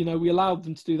 We allowed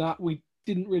them to do that. We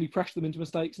didn't really pressure them into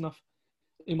mistakes enough,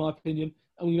 in my opinion.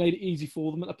 And we made it easy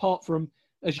for them. And apart from,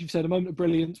 as you've said, a moment of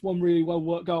brilliance, one really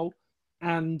well-worked goal,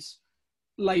 and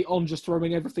late on just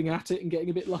throwing everything at it and getting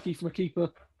a bit lucky from a keeper,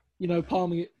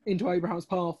 palming it into Abraham's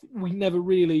path, we never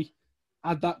really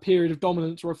had that period of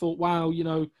dominance where I thought, wow,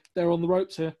 they're on the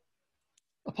ropes here.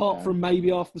 Apart from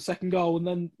maybe after the second goal, and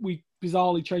then we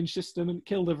bizarrely changed system and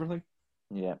killed everything.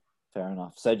 Yeah, fair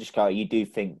enough. So, Jashkar, you do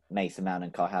think Mason Mount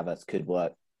and Kai Havertz could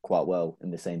work quite well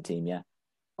in the same team, yeah?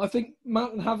 I think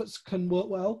Mount and Havertz can work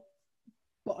well,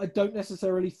 but I don't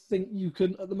necessarily think you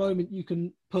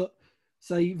can put,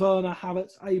 say, Werner,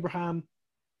 Havertz, Abraham,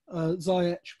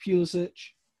 Ziyech, Pulisic,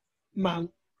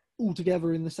 Mount all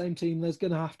together in the same team. There's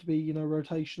going to have to be,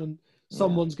 rotation, and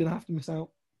someone's going to have to miss out.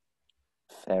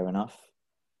 Fair enough.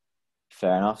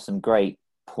 Some great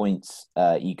points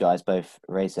you guys both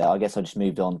raised there. I guess I'll just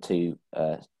move on to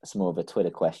some more of the Twitter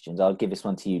questions. I'll give this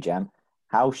one to you, Jam.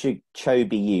 How should Cho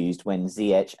be used when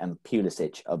Ziyech and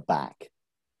Pulisic are back?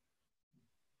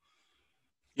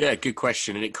 Yeah, good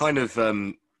question. And it kind of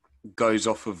goes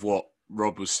off of what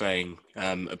Rob was saying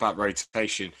about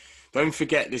rotation. Don't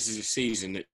forget, this is a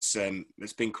season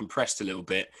that's been compressed a little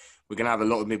bit. We're going to have a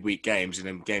lot of midweek games and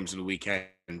then games on the weekend,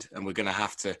 and we're going to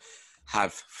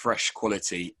have fresh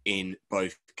quality in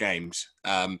both games.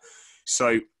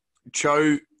 So,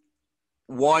 Cho,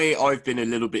 why I've been a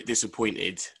little bit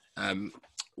disappointed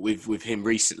with him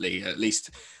recently, at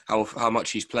least how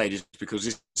much he's played, is because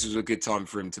this was a good time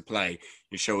for him to play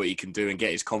and show what he can do and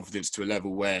get his confidence to a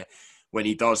level where when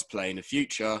he does play in the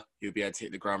future, he'll be able to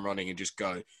hit the ground running and just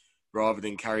go, rather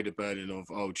than carry the burden of,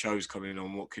 oh, Cho's coming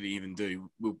on, what could he even do?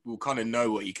 We'll kind of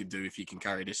know what he could do if he can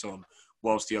carry this on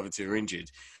whilst the other two are injured.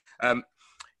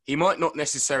 He might not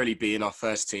necessarily be in our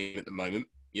first team at the moment,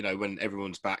 when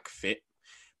everyone's back fit,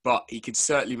 but he could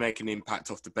certainly make an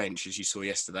impact off the bench, as you saw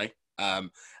yesterday.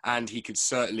 And he could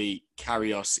certainly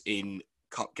carry us in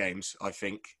cup games, I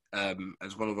think,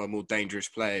 as one of our more dangerous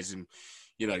players, and,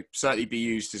 certainly be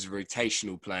used as a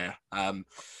rotational player.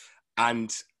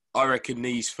 And I reckon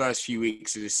these first few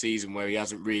weeks of the season where he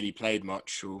hasn't really played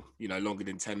much, or, longer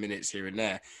than 10 minutes here and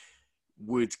there,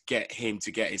 would get him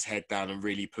to get his head down and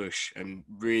really push and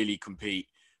really compete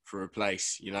for a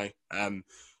place,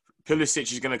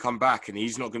 Pulisic is going to come back and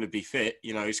he's not going to be fit.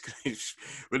 It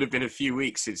would have been a few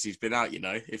weeks since he's been out,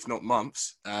 if not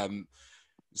months.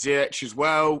 Ziyech as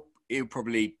well, he'll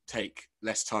probably take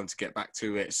less time to get back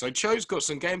to it. So Cho's got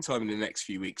some game time in the next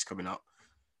few weeks coming up.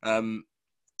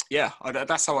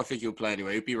 That's how I think he'll play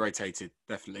anyway. He'll be rotated,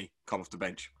 definitely, come off the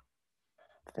bench.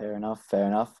 Fair enough.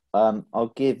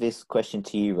 I'll give this question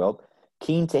to you, Rob.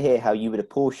 Keen to hear how you would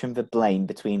apportion the blame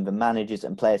between the managers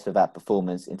and players for that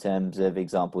performance in terms of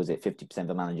example. Is it 50%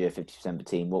 the manager, 50% the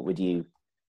team? What would you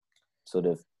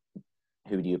who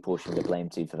would you apportion the blame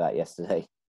to for that yesterday?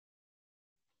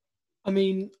 I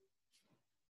mean,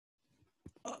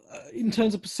 in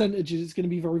terms of percentages, it's going to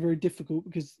be very, very difficult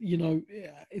because,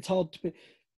 it's hard to be...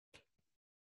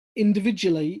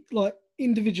 Individually,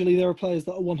 there are players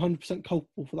that are 100%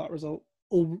 culpable for that result,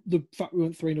 or the fact we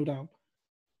went 3-0 down.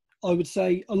 I would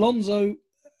say Alonso,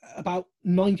 about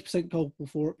 90% culpable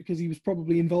for it, because he was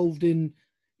certainly involved in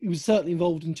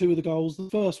 2 of the goals.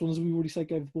 The first one, as we already said,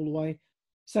 gave the ball away.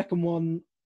 Second one,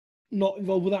 not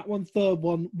involved with that one. Third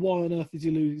one, why on earth did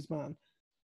he lose his man?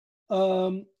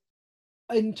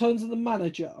 In terms of the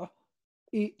manager,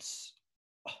 it's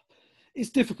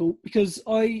difficult because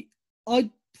I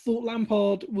thought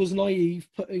Lampard was naive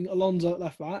putting Alonso at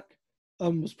left back.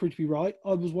 Was proved to be right.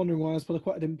 I was wondering why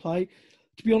Azpilicueta didn't play.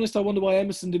 To be honest, I wonder why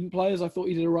Emerson didn't play, as I thought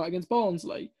he did all right against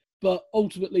Barnsley. But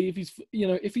ultimately,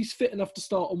 if he's fit enough to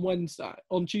start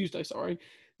on Tuesday,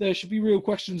 there should be real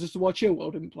questions as to why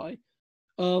Chilwell didn't play.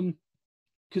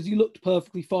 Because he looked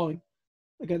perfectly fine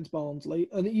against Barnsley.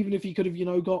 And even if he could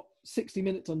have, got 60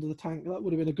 minutes under the tank, that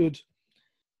would have been a good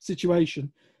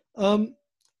situation.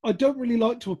 I don't really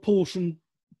like to apportion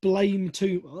blame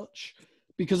too much,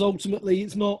 because ultimately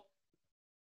it's not,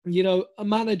 a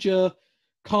manager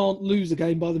can't lose a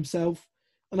game by themselves,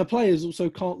 and the players also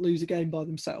can't lose a game by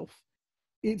themselves.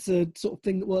 It's a sort of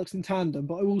thing that works in tandem.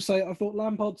 But I will say I thought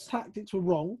Lampard's tactics were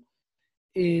wrong,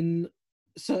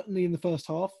 certainly in the first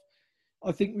half.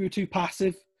 I think we were too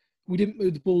passive. We didn't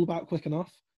move the ball about quick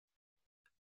enough.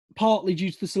 Partly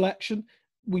due to the selection,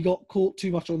 we got caught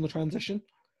too much on the transition.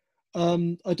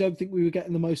 I don't think we were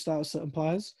getting the most out of certain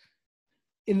players.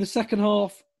 In the second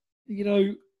half,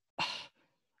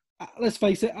 let's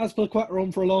face it, Azpilicueta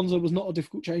on for Alonso was not a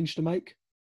difficult change to make.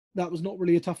 That was not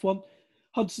really a tough one.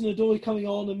 Hudson-Odoi coming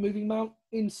on and moving Mount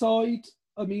inside.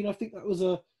 I mean, I think that was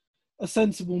a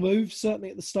sensible move, certainly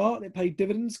at the start, and it paid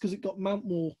dividends because it got Mount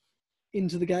more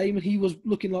into the game, and he was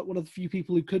looking like one of the few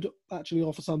people who could actually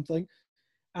offer something.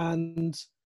 And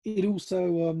it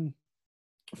also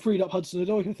freed up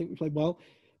Hudson-Odoi, I think we played well.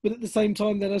 But at the same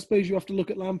time, then I suppose you have to look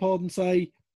at Lampard and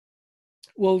say,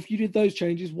 well, if you did those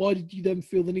changes, why did you then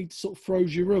feel the need to sort of throw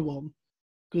Giroud on?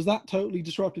 Because that totally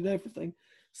disrupted everything.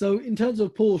 So in terms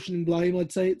of portioning blame,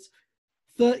 I'd say it's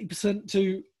 30%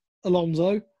 to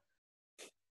Alonso,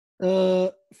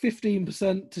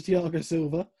 15% to Thiago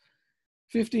Silva,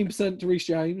 15% to Reece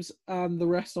James, and the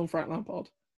rest on Frank Lampard.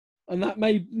 And that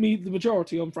made me the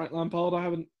majority on Frank Lampard. I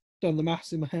haven't done the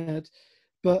maths in my head,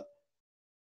 but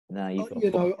no, you've got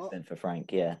 40% for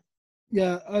Frank, yeah.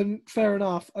 Yeah, fair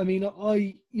enough. I mean,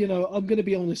 I'm going to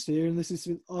be honest here, and this is,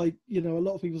 a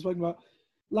lot of people have spoken about.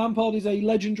 Lampard is a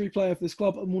legendary player for this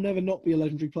club and will never not be a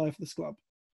legendary player for this club.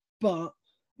 But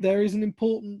there is an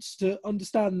importance to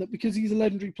understand that because he's a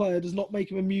legendary player does not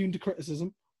make him immune to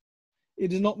criticism. It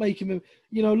does not make him,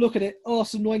 look at it.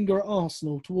 Arsene Wenger at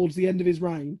Arsenal towards the end of his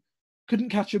reign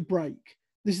couldn't catch a break.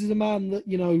 This is a man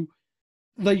that,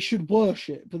 they should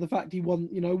worship for the fact he won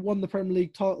the Premier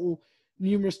League title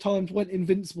numerous times, went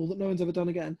invincible that no one's ever done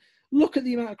again. Look at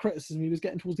the amount of criticism he was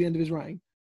getting towards the end of his reign.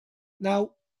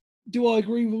 Now, do I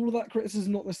agree with all of that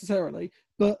criticism? Not necessarily.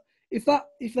 But if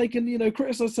they can,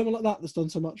 criticise someone like that that's done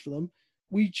so much for them,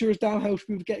 we sure as damn hell should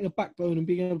be getting a backbone and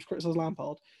being able to criticise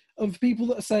Lampard. And for people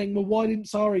that are saying, well, why didn't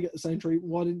Sarri get the same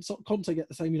treatment? Why didn't Conte get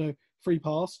the same, free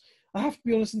pass? I have to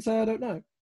be honest and say I don't know.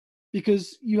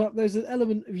 Because there's an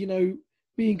element of,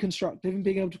 being constructive and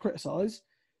being able to criticise.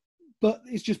 But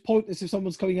it's just pointless if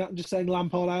someone's coming out and just saying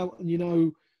Lampard out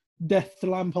and, death to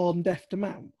Lampard and death to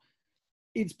Mount.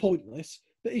 It's pointless.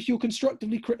 But if you're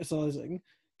constructively criticising,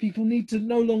 people need to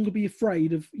no longer be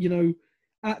afraid of,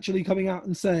 actually coming out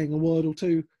and saying a word or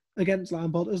two against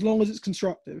Lampard, as long as it's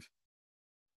constructive.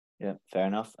 Yeah, fair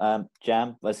enough.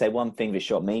 Jam, let's say one thing that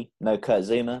shocked me. No Kurt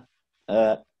Zouma.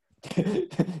 But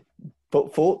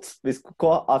thoughts?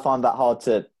 I find that hard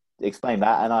to explain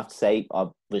that, and I have to say I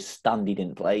was stunned he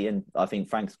didn't play, and I think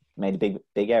Frank's made a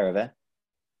big error there.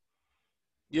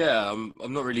 Yeah, I'm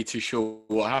not really too sure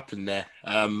what happened there.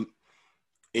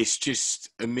 It's just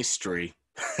a mystery.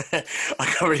 I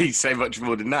can't really say much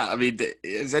more than that. I mean,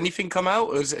 has anything come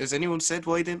out? Has anyone said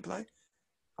why he didn't play?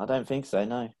 I don't think so,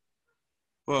 no.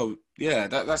 Well, yeah,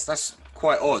 that's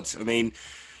quite odd. I mean,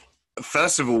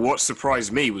 first of all, what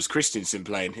surprised me was Christensen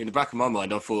playing. In the back of my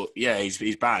mind, I thought, yeah,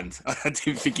 he's banned. I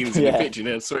didn't think he was in the pitch. And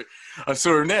I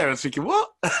saw him there. I was thinking,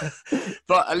 what?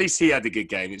 But at least he had a good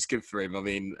game. It's good for him. I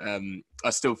mean,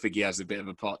 I still think he has a bit of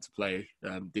a part to play,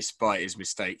 despite his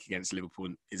mistake against Liverpool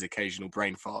and his occasional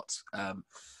brain farts.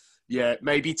 Yeah,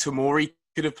 maybe Tomori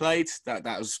could have played. That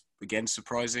was, again,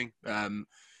 surprising.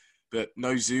 But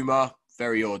no Zouma,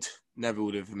 very odd. Never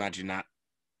would have imagined that.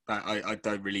 I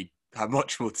don't really have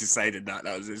much more to say than that.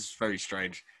 It's very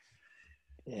strange.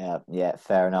 Yeah,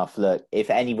 fair enough. Look, if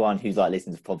anyone who's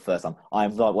listening to the pod first time,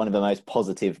 I'm one of the most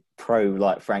positive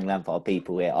pro Frank Lampard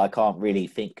people here. I can't really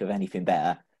think of anything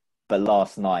better. But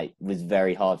last night was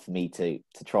very hard for me to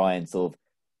try and sort of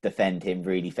defend him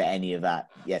really for any of that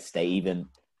yesterday, even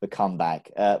the comeback.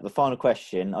 The final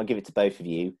question, I'll give it to both of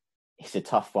you. It's a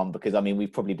tough one because,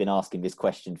 we've probably been asking this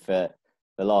question for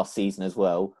the last season as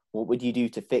well. What would you do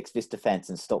to fix this defence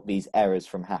and stop these errors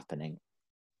from happening?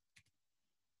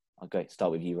 I'll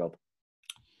start with you, Rob.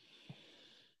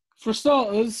 For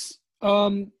starters,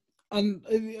 and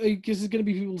because there's going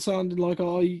to be people sounding like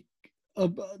I'm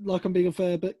being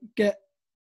unfair, but get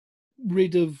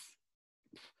rid of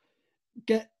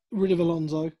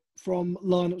Alonso from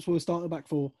lineups where we're starting a back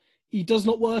four. He does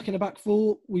not work in a back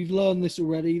four. We've learned this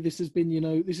already. This has been,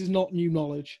 this is not new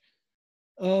knowledge.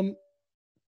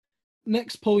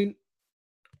 Next point,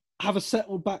 have a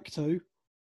settled back two.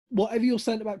 Whatever your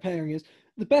centre-back pairing is,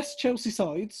 the best Chelsea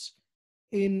sides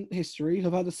in history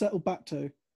have had a settled back two.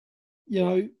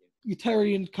 Your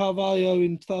Terry and Carvalho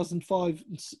in 2005,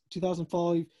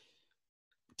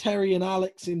 Terry and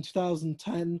Alex in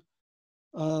 2010,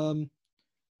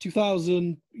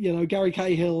 2000, Gary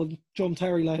Cahill and John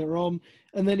Terry later on,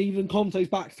 and then even Conte's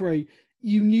back three.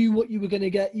 You knew what you were going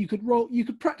to get. You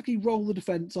could practically roll the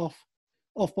defence off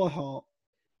by heart.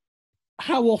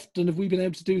 How often have we been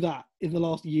able to do that in the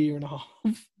last year and a half?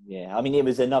 Yeah, it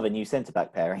was another new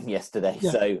centre-back pairing yesterday.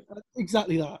 Yeah, so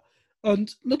exactly that.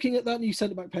 And looking at that new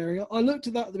centre-back pairing, I looked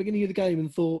at that at the beginning of the game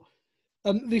and thought,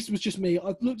 and this was just me,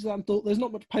 I looked at that and thought there's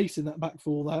not much pace in that back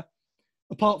four there,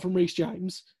 apart from Reece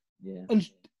James. Yeah. And,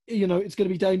 it's going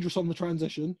to be dangerous on the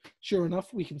transition. Sure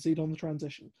enough, we concede on the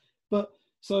transition. But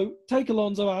so take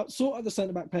Alonso out, sort out the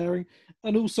centre-back pairing,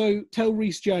 and also tell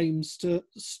Reece James to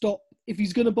stop. If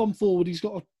he's going to bomb forward, he's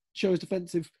got to show his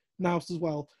defensive nous as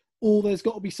well. Or there's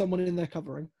got to be someone in there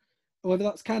covering. Whether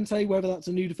that's Kante, whether that's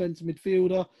a new defensive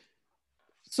midfielder,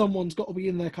 someone's got to be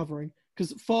in there covering.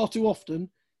 Because far too often,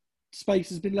 space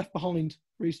has been left behind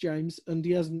Reece James, and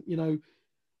he hasn't,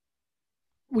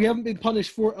 we haven't been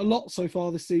punished for it a lot so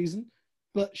far this season,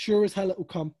 but sure as hell it will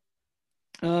come.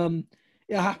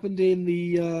 It happened in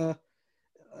the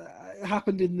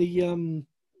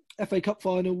FA Cup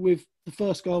final with the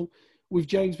first goal, with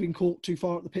James being caught too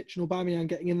far at the pitch and Aubameyang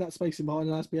getting in that space in behind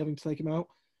and Asby having to take him out.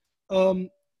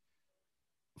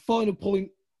 Final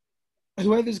point,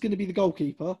 whoever's going to be the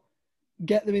goalkeeper,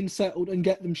 get them in settled and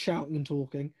get them shouting and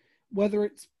talking. Whether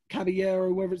it's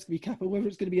Caballero, whether it's going to be Kepa, whether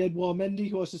it's going to be Edouard Mendy,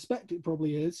 who I suspect it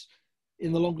probably is,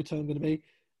 in the longer term going to be,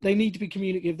 they need to be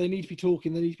communicative, they need to be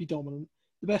talking, they need to be dominant.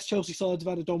 The best Chelsea sides have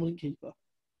had a dominant keeper.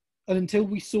 And until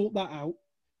we sort that out,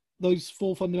 those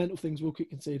four fundamental things will keep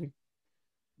conceding.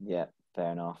 Yeah,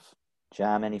 fair enough.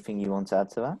 Jam, anything you want to add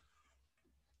to that?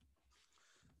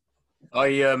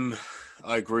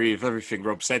 I agree with everything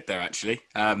Rob said there, actually.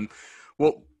 I'll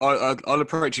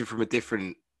approach it from a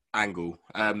different angle.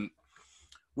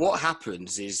 What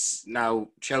happens is now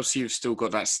Chelsea have still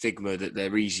got that stigma that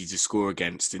they're easy to score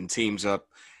against, and teams are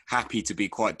happy to be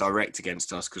quite direct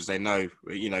against us because they know,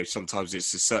 sometimes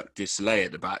it's a Cirque du Soleil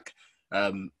at the back,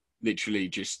 literally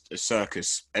just a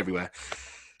circus everywhere.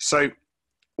 So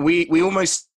we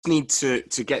almost need to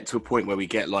get to a point where we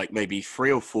get maybe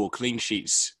 3 or 4 clean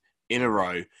sheets in a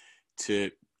row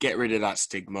to get rid of that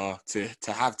stigma, to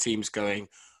have teams going,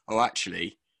 oh,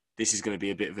 actually, this is going to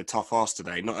be a bit of a tough ask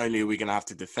today. Not only are we going to have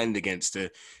to defend against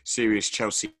a serious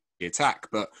Chelsea attack,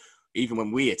 but even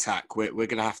when we attack, we're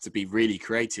going to have to be really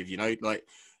creative, like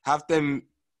have them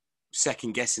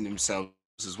second guessing themselves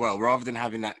as well, rather than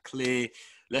having that clear,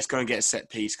 let's go and get a set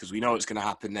piece because we know what's going to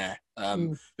happen there.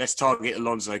 Let's target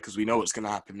Alonso because we know what's going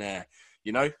to happen there.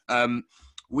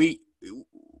 We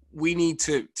need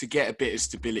to get a bit of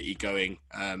stability going.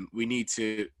 We need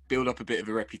to build up a bit of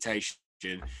a reputation,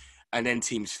 and then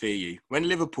teams fear you. When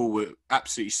Liverpool were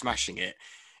absolutely smashing it,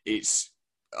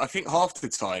 I think half the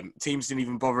time teams didn't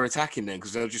even bother attacking them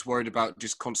because they were just worried about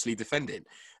just constantly defending. And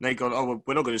they go, oh, well,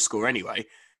 we're not going to score anyway.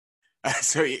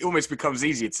 So it almost becomes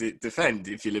easier to defend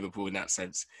if you're Liverpool in that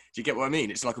sense. Do you get what I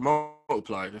mean? It's like a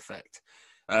multiplier effect.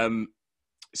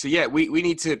 So yeah, we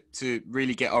need to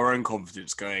really get our own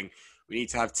confidence going. We need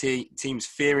to have teams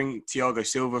fearing Thiago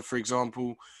Silva, for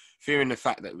example, fearing the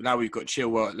fact that now we've got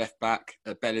Chilwell at left back,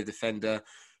 a better defender,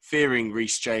 fearing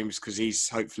Reece James because he's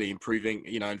hopefully improving,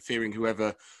 and fearing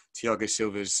whoever Thiago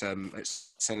Silva's at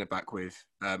centre back with,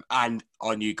 and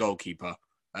our new goalkeeper.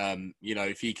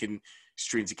 If he can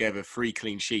string together 3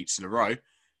 clean sheets in a row,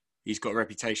 he's got a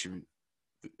reputation,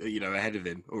 ahead of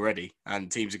him already, and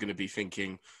teams are going to be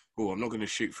thinking, oh, I'm not going to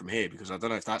shoot from here because I don't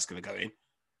know if that's going to go in.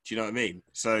 Do you know what I mean?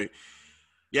 So,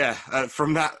 yeah,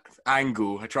 from that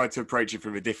angle, I tried to approach it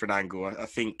from a different angle. I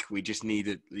think we just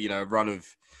need a run of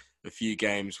a few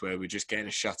games where we're just getting a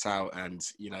shutout, and,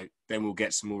 then we'll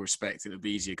get some more respect. It'll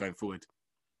be easier going forward.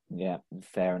 Yeah,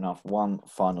 fair enough. One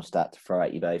final stat to throw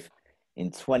at you both. In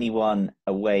 21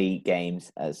 away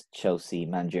games as Chelsea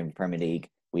manager in the Premier League,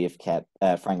 we have kept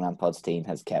Frank Lampard's team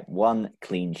has kept 1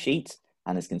 clean sheet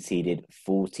and has conceded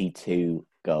 42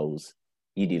 goals.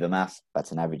 You do the maths,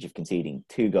 that's an average of conceding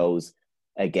 2 goals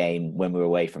a game when we're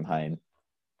away from home.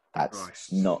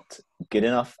 That's not good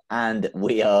enough. And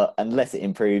we are, unless it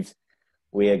improves,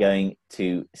 we are going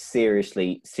to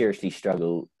seriously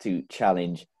struggle to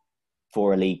challenge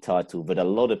for a league title that a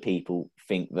lot of people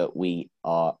think that we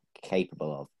are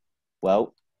capable of.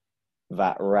 Well,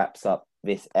 that wraps up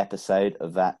this episode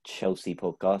of That Chelsea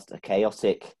Podcast. A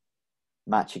chaotic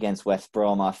match against West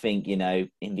Brom. I think, in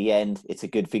the end, it's a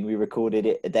good thing we recorded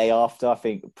it a day after. I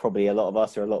think probably a lot of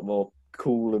us are a lot more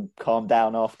cool and calmed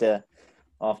down after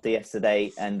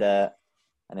yesterday, and an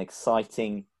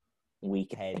exciting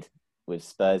week ahead with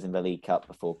Spurs in the League Cup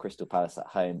before Crystal Palace at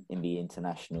home in the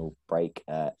international break.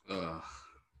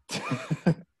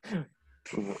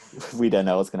 We don't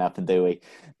know what's going to happen, do we?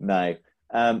 No.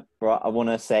 Right, I want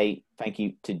to say thank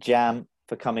you to Jam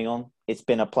for coming on. It's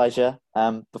been a pleasure.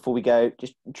 Before we go,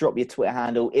 just drop your Twitter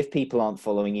handle. If people aren't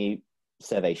following you,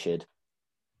 so they should.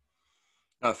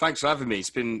 Thanks for having me. It's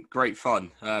been great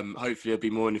fun. Hopefully there'll be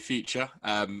more in the future.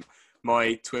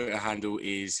 My Twitter handle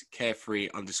is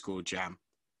carefree_jam.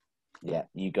 Yeah,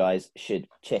 you guys should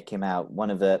check him out.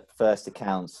 One of the first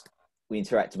accounts we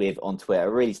interacted with on Twitter,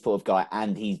 a really supportive guy,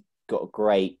 and he's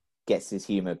gets his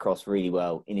humour across really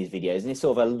well in his videos. And it's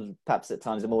sort of perhaps at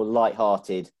times a more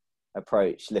light-hearted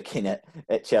approach looking at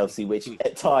Chelsea, which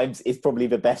at times is probably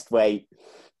the best way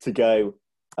to go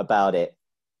about it.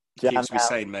 Keeps me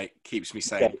sane, mate. Keeps me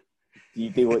sane. Okay. You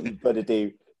do what you've got to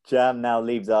do. Jam now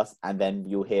leaves us, and then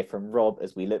you'll hear from Rob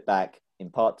as we look back in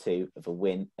part 2 of a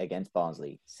win against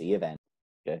Barnsley. See you then.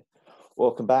 Okay.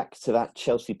 Welcome back to That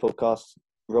Chelsea Podcast.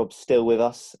 Rob's still with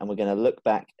us, and we're going to look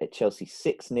back at Chelsea's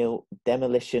 6-0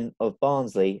 demolition of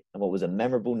Barnsley and what was a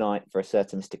memorable night for a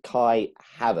certain Mr. Kai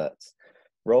Havertz.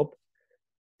 Rob,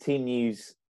 team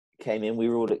news came in. We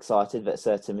were all excited that a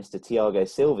certain Mr. Thiago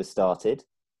Silva started.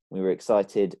 We were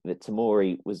excited that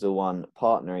Tomori was the one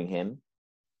partnering him.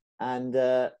 And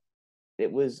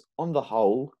it was, on the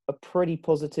whole, a pretty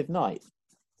positive night.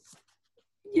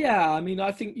 Yeah, I mean,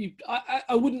 I think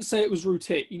I wouldn't say it was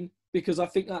routine, because I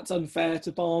think that's unfair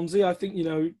to Barnsley. I think,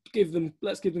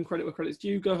 let's give them credit where credit's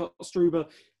due. Gerhard Struber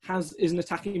is an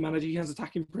attacking manager. He has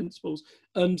attacking principles.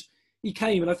 And he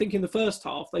came, and I think in the first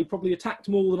half, they probably attacked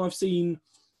more than I've seen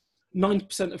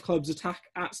 90% of clubs attack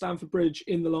at Stamford Bridge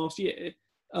in the last year.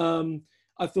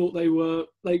 I thought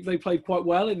they played quite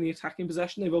well in the attacking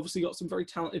possession. They've obviously got some very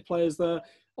talented players there.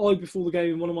 Before the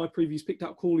game, in one of my previews, picked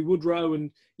up Cauley Woodrow,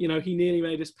 and, he nearly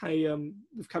made us pay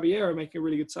with Caballero making a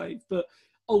really good save. But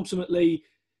ultimately,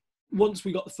 once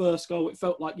we got the first goal, it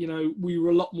felt like, we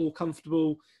were a lot more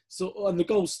comfortable. And the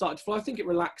goals started to fly. I think it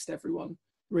relaxed everyone,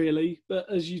 really.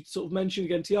 But as you sort of mentioned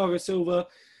again, Thiago Silva,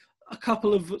 a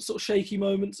couple of sort of shaky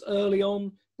moments early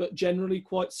on, but generally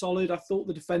quite solid. I thought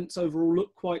the defence overall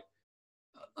looked quite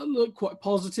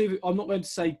positive. I'm not going to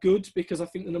say good, because I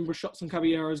think the number of shots on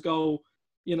Caballero's goal,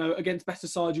 against better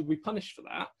sides, you'll be punished for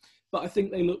that. But I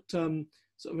think they looked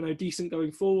sort of, decent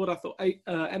going forward. I thought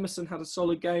Emerson had a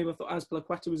solid game. I thought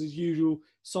Azpilicueta was his usual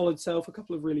solid self, a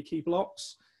couple of really key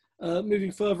blocks.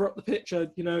 Moving further up the pitch,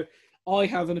 I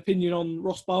have an opinion on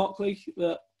Ross Barkley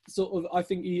that sort of, I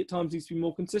think he at times needs to be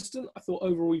more consistent. I thought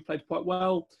overall he played quite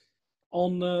well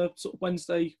on sort of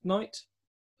Wednesday night.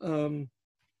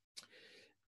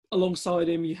 Alongside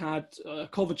him, you had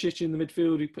Kovacic in the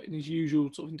midfield, who put in his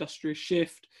usual sort of industrious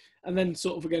shift. And then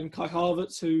sort of, again, Kai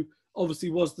Havertz, who obviously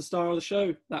was the star of the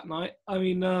show that night. I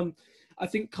mean, I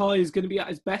think Kai is going to be at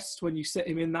his best when you set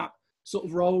him in that sort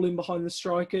of role in behind the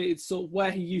striker. It's sort of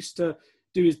where he used to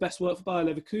do his best work for Bayer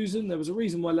Leverkusen. There was a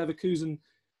reason why Leverkusen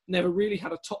never really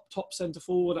had a top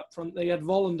centre-forward up front. They had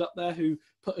Volland up there who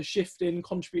put a shift in,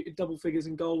 contributed double figures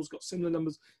in goals, got similar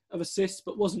numbers of assists,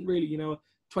 but wasn't really, a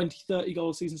 20, 30 goal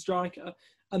a season striker.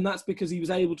 And that's because he was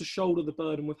able to shoulder the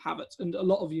burden with Havertz. And a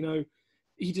lot of,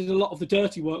 he did a lot of the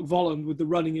dirty work, Volland, with the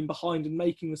running in behind and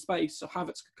making the space so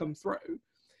Havertz could come through.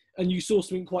 And you saw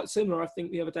something quite similar, I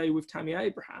think, the other day with Tammy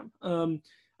Abraham.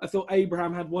 I thought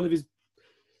Abraham had one of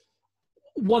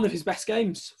his best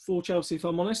games for Chelsea, if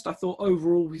I'm honest. I thought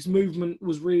overall his movement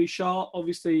was really sharp.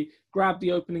 Obviously, grabbed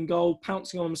the opening goal,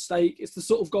 pouncing on a mistake. It's the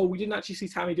sort of goal we didn't actually see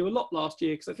Tammy do a lot last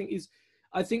year, because I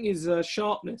think his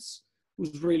sharpness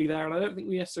was really there, and I don't think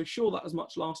we necessarily saw that as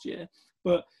much last year.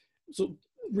 But sort of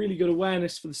really good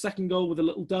awareness for the second goal with a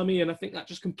little dummy, and I think that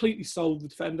just completely sold the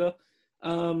defender.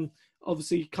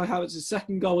 Obviously, Kai Havertz's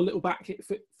second goal, a little back hit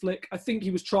flick. I think he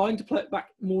was trying to play it back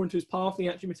more into his path, and he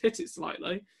actually hit it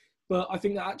slightly. But I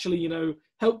think that actually,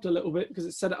 helped a little bit because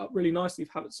it set it up really nicely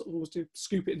for Havertz sort of to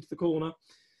scoop it into the corner.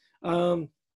 And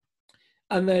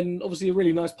then, obviously, a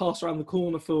really nice pass around the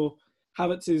corner for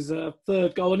Havertz's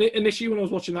third goal. And initially, when I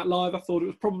was watching that live, I thought it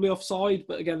was probably offside.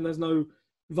 But again, there's no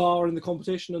VAR in the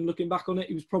competition. And looking back on it,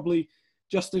 he was probably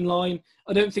just in line.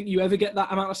 I don't think you ever get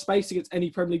that amount of space against any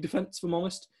Premier League defence, if I'm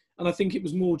honest. And I think it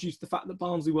was more due to the fact that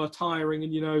Barnsley were tiring.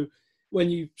 And, when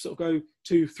you sort of go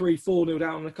 2, 3, 4-0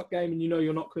 down in a cup game and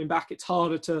you're not coming back, it's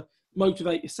harder to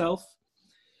motivate yourself.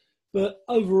 But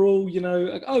overall,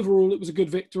 it was a good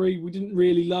victory. We didn't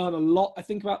really learn a lot, I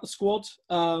think, about the squad.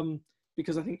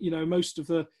 Because I think, most of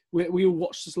we all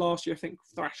watched this last year. I think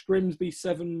Thrash Grimsby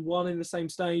 7-1 in the same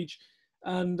stage.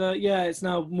 And it's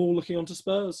now more looking onto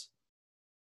Spurs.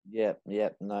 Yeah,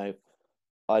 no,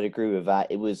 I'd agree with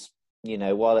that. It was,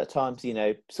 while at times,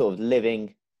 sort of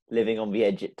living on the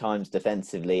edge at times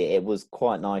defensively, it was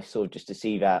quite nice sort of just to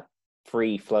see that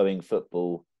free-flowing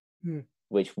football,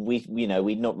 which we'd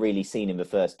not really seen in the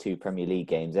first 2 Premier League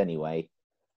games anyway.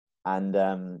 And,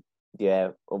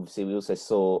 obviously we also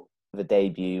saw the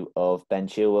debut of Ben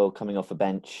Chilwell coming off a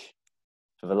bench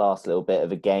for the last little bit of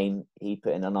the game. He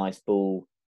put in a nice ball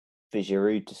for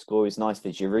Giroud to score. It's nice for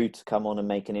Giroud to come on and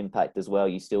make an impact as well.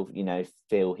 You still,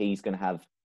 feel he's going to have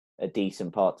a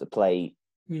decent part to play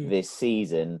this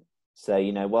season. So,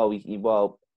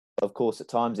 while of course at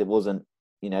times it wasn't,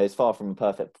 it's far from a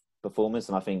perfect performance.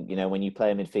 And I think, when you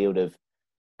play a midfield of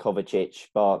Kovacic,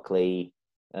 Barkley,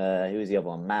 who was the other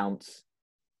one? Mount.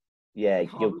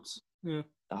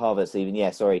 Havertz even.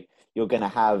 You're going to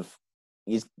have,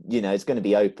 it's going to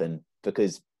be open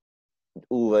because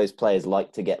all those players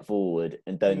like to get forward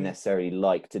and don't necessarily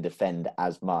like to defend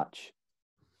as much.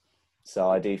 So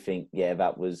I do think,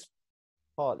 that was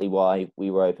partly why we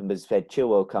were open. But as I said,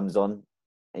 Chilwell comes on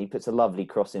and he puts a lovely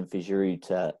cross in for Giroud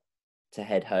to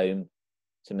head home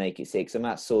to make it 6. And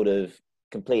that's sort of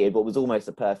completed what was almost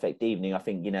a perfect evening. I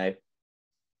think, it'd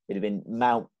have been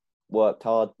Mount worked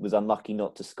hard, was unlucky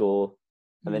not to score.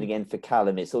 And then again, for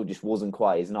Callum, it sort of just wasn't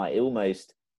quite his night. It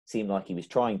almost seemed like he was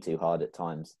trying too hard at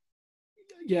times.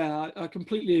 Yeah, I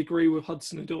completely agree with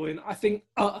Hudson-Odoi. I think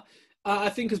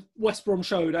as West Brom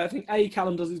showed, I think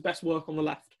Callum does his best work on the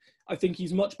left. I think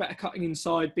he's much better cutting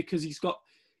inside because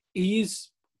he is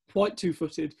quite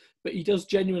two-footed, but he does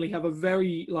genuinely have a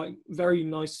very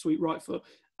nice, sweet right foot.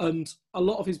 And a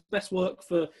lot of his best work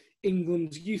for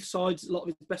England's youth sides, a lot of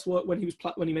his best work when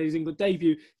he made his England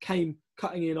debut came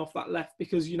cutting in off that left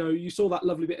because, you saw that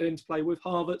lovely bit of interplay with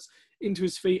Havertz into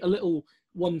his feet, a little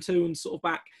 1-2 and sort of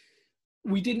back.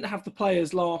 We didn't have the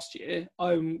players last year.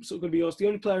 I'm sort of going to be honest. The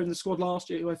only player in the squad last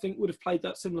year who I think would have played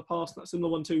that similar pass, that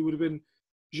similar 1-2 would have been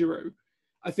Giroud.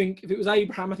 I think if it was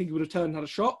Abraham, I think he would have turned and had a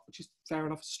shot, which is fair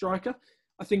enough as a striker.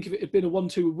 I think if it had been a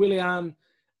 1-2 with Willian,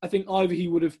 I think either he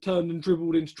would have turned and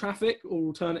dribbled into traffic or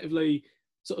alternatively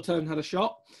sort of turned and had a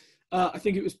shot. I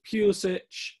think it was Pulisic.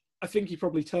 I think he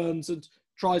probably turns and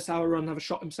tries to have a run and have a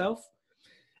shot himself.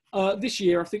 This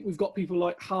year, I think we've got people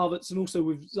like Havertz and also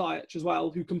with Ziyech as well,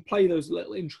 who can play those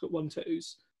little intricate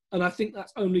 1-2s. And I think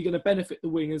that's only going to benefit the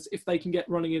wingers if they can get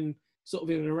running in sort of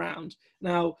in and around.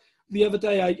 Now, the other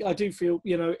day, I do feel,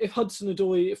 if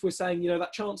Hudson-Odoi, if we're saying,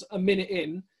 that chance a minute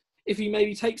in, if he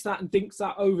maybe takes that and dinks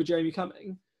that over Jamie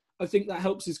Cumming, I think that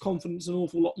helps his confidence an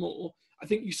awful lot more. I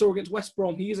think you saw against West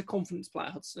Brom, he is a confidence player,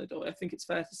 Hudson-Odoi. I think it's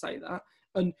fair to say that.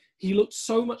 And he looked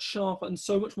so much sharper and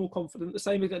so much more confident. The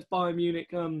same against Bayern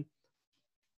Munich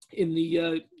in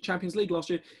the Champions League last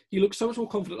year. He looked so much more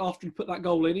confident after he put that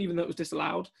goal in, even though it was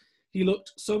disallowed. He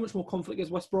looked so much more confident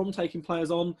against West Brom, taking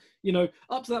players on.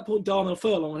 Up to that point, Darnell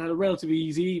Furlong had a relatively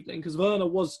easy evening because Werner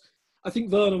was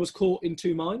caught in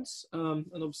two minds. And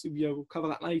obviously, we'll cover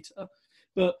that later.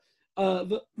 But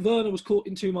Werner was caught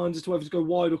in two minds as to whether to go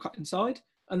wide or cut inside.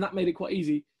 And that made it quite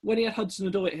easy. When he had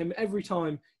Hudson-Odoi at him, every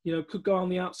time, could go on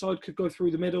the outside, could go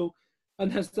through the middle,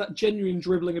 and has that genuine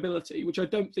dribbling ability, which I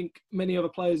don't think many other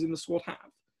players in the squad have.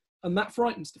 And that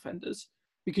frightens defenders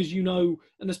because, and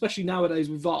especially nowadays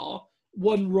with VAR,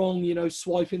 one wrong,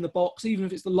 swipe in the box, even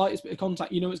if it's the lightest bit of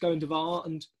contact, it's going to VAR.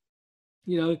 And,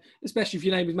 especially if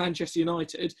your name is Manchester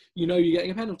United, you're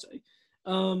getting a penalty.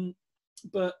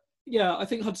 But, yeah, I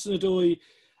think Hudson-Odoi,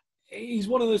 he's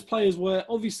one of those players where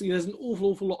obviously there's an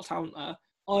awful lot of talent there.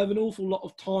 I have an awful lot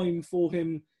of time for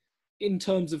him in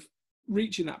terms of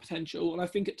reaching that potential. And I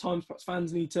think at times perhaps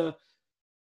fans need to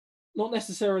not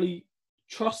necessarily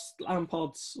trust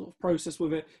Lampard's sort of process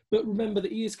with it, but remember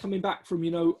that he is coming back from,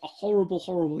 a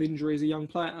horrible injury as a young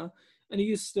player. And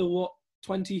he is still,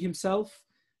 20 himself?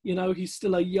 He's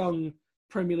still a young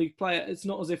Premier League player. It's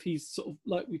not as if he's sort of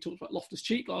like we talked about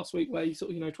Loftus-Cheek last week, where he's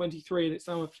sort of 23 and it's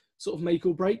now a sort of make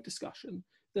or break discussion.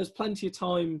 There's plenty of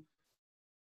time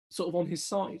sort of on his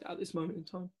side at this moment in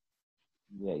time.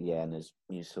 Yeah, and as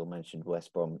you still mentioned,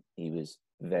 West Brom, he was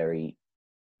very,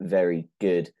 very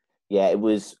good. Yeah, it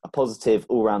was a positive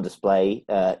all-round display.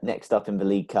 Next up in the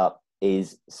League Cup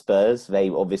is Spurs. They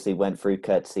obviously went through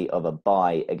courtesy of a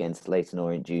bye against Leyton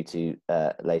Orient due to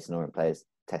Leyton Orient players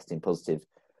testing positive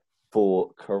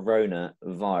for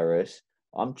coronavirus.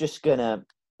 I'm just going to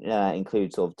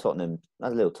include sort of Tottenham, a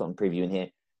little Tottenham preview in here.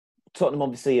 Tottenham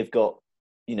obviously have got,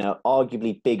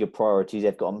 arguably bigger priorities.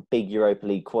 They've got a big Europa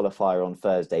League qualifier on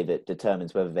Thursday that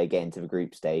determines whether they get into the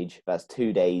group stage. That's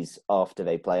 2 days after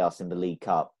they play us in the League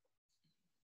Cup.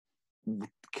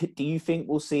 Do you think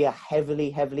we'll see a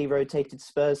heavily rotated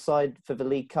Spurs side for the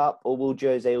League Cup? Or will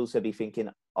Jose also be thinking,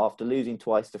 after losing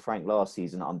twice to Frank last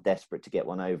season, I'm desperate to get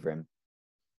one over him?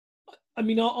 I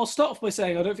mean, I'll start off by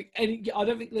saying I don't think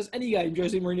there's any game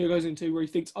Jose Mourinho goes into where he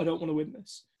thinks I don't want to win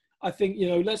this. I think,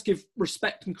 let's give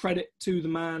respect and credit to the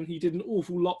man. He did an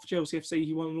awful lot for Chelsea FC.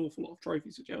 He won an awful lot of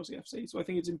trophies for Chelsea FC. So I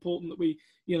think it's important that we,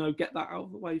 get that out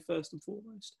of the way first and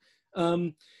foremost.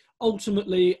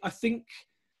 Ultimately, I think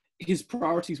his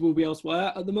priorities will be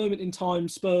elsewhere. At the moment in time,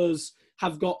 Spurs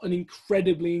have got an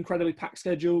incredibly packed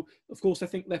schedule. Of course, I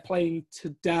think they're playing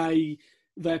today.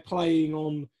 They're playing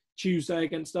on Tuesday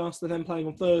against us. They're then playing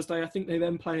on Thursday. I think they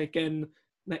then play again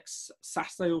next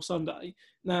Saturday or Sunday.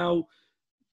 Now,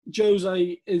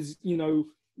 Jose is,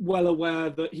 well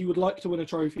aware that he would like to win a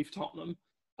trophy for Tottenham.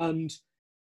 And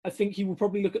I think he will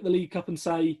probably look at the League Cup and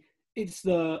say it's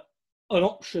an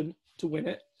option to win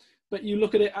it. But you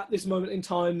look at it at this moment in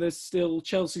time, there's still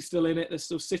Chelsea still in it. There's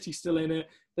still City still in it.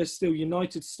 There's still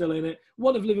United still in it.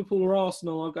 One of Liverpool or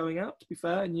Arsenal are going out, to be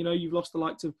fair. And, you've lost the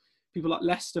likes of people like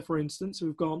Leicester, for instance,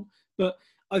 who've gone. But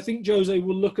I think Jose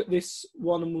will look at this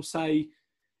one and will say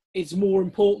it's more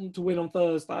important to win on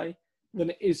Thursday than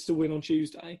it is to win on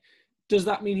Tuesday. Does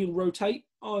that mean he'll rotate?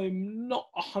 I'm not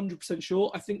 100%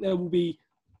 sure. I think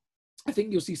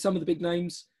you'll see some of the big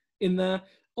names in there.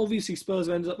 Obviously, Spurs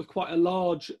have ended up with quite a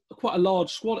large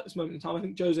squad at this moment in time. I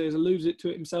think Jose has alluded to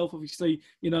it himself. Obviously,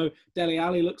 Dele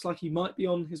Alli looks like he might be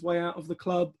on his way out of the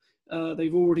club.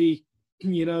 They've already,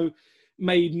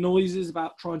 made noises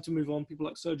about trying to move on people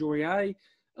like Sergio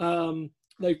Aurier.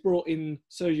 They've brought in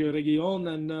Sergio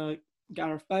Reguilon and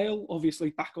Gareth Bale, obviously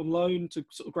back on loan to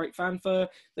sort of great fanfare.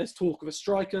 There's talk of a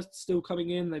striker still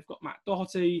coming in. They've got Matt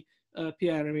Doherty,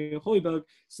 Pierre-Emile Højbjerg.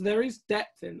 So there is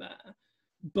depth in there.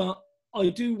 But I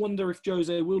do wonder if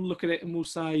Jose will look at it and will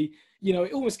say,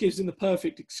 it almost gives him the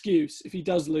perfect excuse if he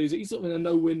does lose it. He's sort of in a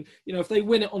no-win. If they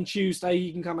win it on Tuesday,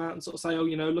 he can come out and sort of say,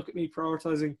 look at me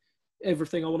prioritising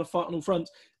everything. I want to fight on all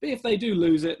fronts. But if they do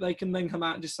lose it, they can then come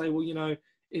out and just say, well,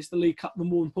 it's the League Cup. The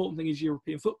more important thing is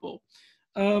European football.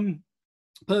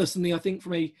 Personally, I think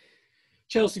from a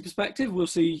Chelsea perspective, we'll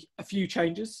see a few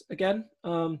changes again.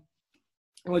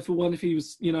 I, for one, if he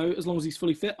was, as long as he's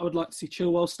fully fit, I would like to see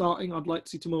Chilwell starting. I'd like to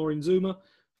see Tomori and Zuma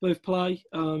both play.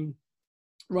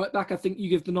 Right back, I think you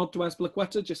give the nod to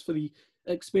Azpilicueta just for the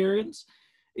experience.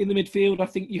 In the midfield, I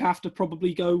think you have to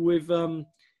probably go with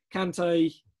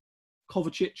Kante,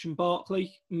 Kovacic and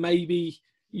Barkley. Maybe,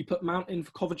 you put Mount in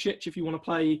for Kovacic if you want to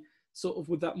play sort of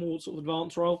with that more sort of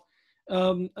advanced role.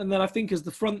 And then I think as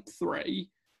the front three,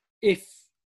 if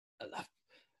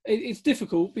it's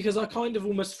difficult because I kind of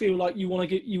almost feel like you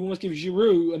almost give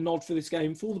Giroud a nod for this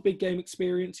game for all the big game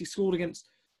experience. He scored against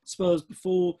Spurs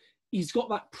before. He's got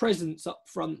that presence up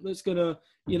front that's going to,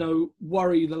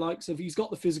 worry the likes of. He's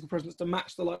got the physical presence to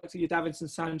match the likes of your Davinson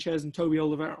Sanchez and Toby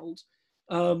Alderweireld.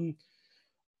 On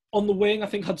the wing, I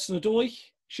think Hudson-Odoi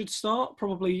should start,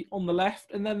 probably on the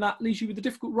left, and then that leaves you with a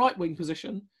difficult right wing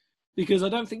position because I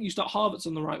don't think you start Havertz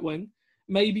on the right wing.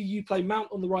 Maybe you play Mount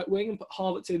on the right wing and put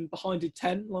Havertz in behind his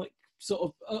 10, like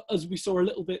sort of as we saw a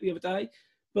little bit the other day.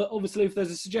 But obviously, if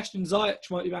there's a suggestion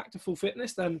Ziyech might be back to full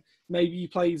fitness, then maybe you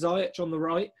play Ziyech on the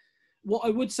right. What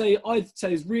I'd say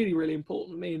is really, really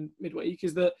important to me in midweek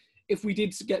is that if we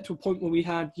did get to a point where we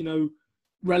had,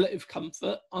 relative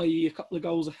comfort, i.e. a couple of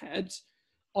goals ahead,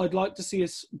 I'd like to see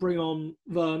us bring on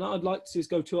Werner. I'd like to see us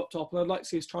go 2 up top, and I'd like to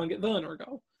see us try and get Werner a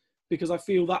goal because I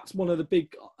feel that's one of the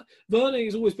big... Werner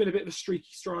has always been a bit of a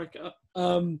streaky striker.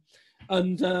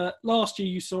 And last year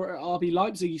you saw it at RB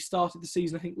Leipzig. He started the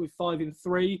season, I think, with 5 in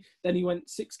 3. Then he went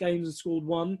 6 games and scored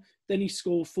 1. Then he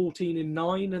scored 14 in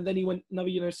 9. And then he went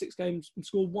another, 6 games and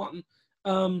scored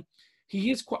 1.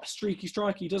 He is quite a streaky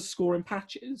striker. He does score in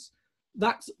patches.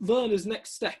 That's Werner's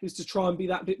next step is to try and be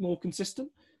that bit more consistent.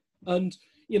 And,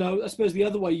 I suppose the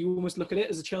other way you almost look at it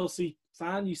as a Chelsea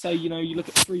fan, you say, you look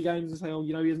at 3 games and say,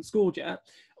 he hasn't scored yet.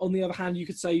 On the other hand, you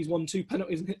could say he's won 2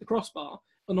 penalties and hit the crossbar.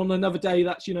 And on another day,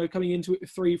 that's, coming into it with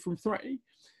 3 from 3.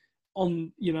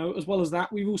 As well as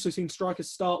that, we've also seen strikers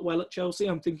start well at Chelsea.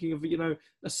 I'm thinking of,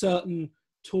 a certain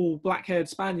tall, black-haired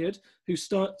Spaniard who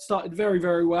started very,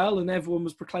 very well, and everyone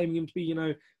was proclaiming him to be,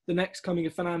 the next coming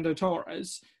of Fernando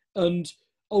Torres. And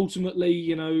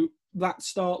ultimately, that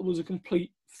start was a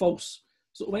complete false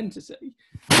sort of entity.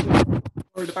 I'm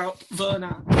worried about Werner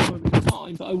at the moment in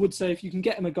time, but I would say if you can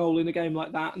get him a goal in a game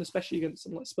like that, and especially against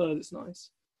someone like Spurs, it's nice.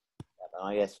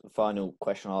 I guess the final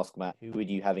question I'll ask about, who would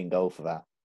you have in goal for that?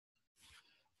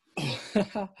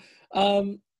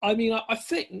 I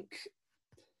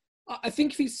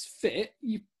think if he's fit,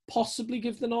 you possibly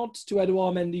give the nod to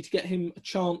Edouard Mendy to get him a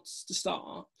chance to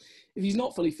start. If he's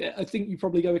not fully fit, I think you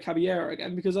probably go with Caballero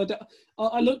again because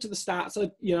I looked at the stats.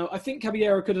 I think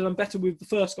Caballero could have done better with the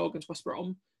first goal against West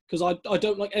Brom because I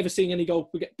don't like ever seeing any goal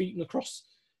get beaten across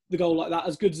the goal like that.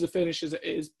 As good as the finish as it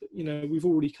is, we've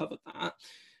already covered that.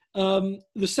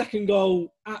 The second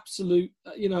goal, absolute,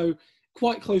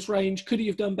 quite close range. Could he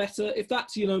have done better? If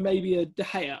that's, maybe a De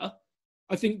Gea,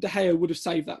 I think De Gea would have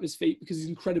saved that with his feet because he's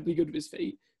incredibly good with his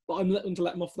feet. But I'm going to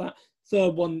let him off that.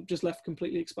 Third one just left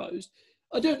completely exposed.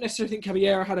 I don't necessarily think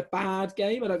Caballero had a bad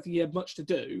game. I don't think he had much to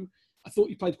do. I thought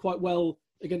he played quite well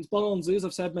against Barnsley, as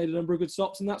I've said, made a number of good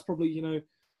stops, and that's probably,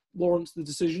 warrants the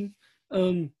decision.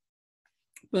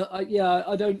 But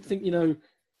I don't think,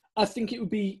 I think it would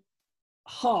be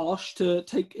harsh to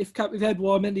take, if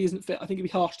Edouard Mendy isn't fit, I think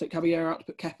it'd be harsh to take Caballero out to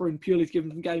put Kepa in purely to give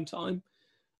him some game time.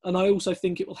 And I also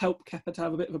think it will help Kepa to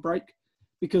have a bit of a break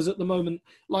because at the moment,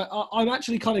 I'm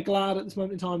actually kind of glad at this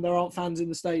moment in time there aren't fans in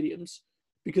the stadiums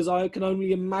because I can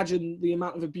only imagine the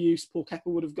amount of abuse poor Kepa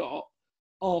would have got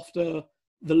after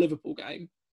the Liverpool game.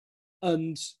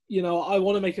 And, I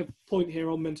want to make a point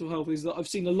here on mental health is that I've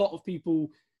seen a lot of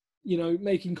people,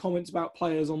 making comments about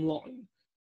players online.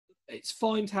 It's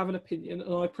fine to have an opinion,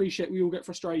 and I appreciate we all get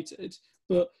frustrated.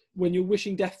 But when you're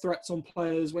wishing death threats on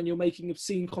players, when you're making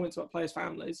obscene comments about players'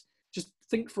 families, just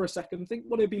think for a second. Think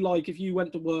what it'd be like if you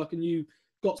went to work and you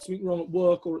got something wrong at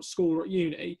work or at school or at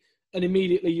uni, and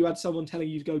immediately you had someone telling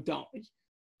you to go die.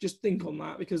 Just think on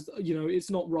that because,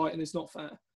 it's not right and it's not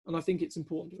fair. And I think it's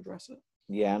important to address it.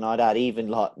 Yeah, and I'd add even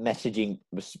messaging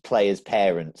players'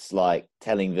 parents,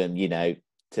 telling them, to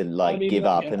give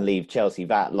up and leave Chelsea.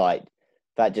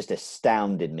 That just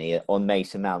astounded me on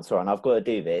Mason Mount. Sorry, and I've got to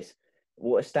do this.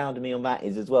 What astounded me on that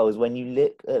is when you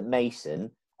look at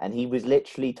Mason, and he was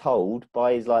literally told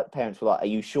by his parents were are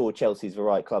you sure Chelsea's the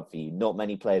right club for you? Not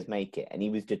many players make it, and he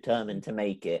was determined to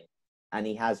make it, and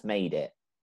he has made it.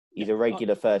 He's a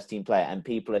regular first team player, and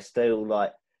people are still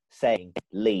saying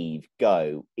leave,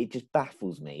 go. It just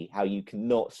baffles me how you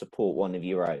cannot support one of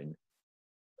your own.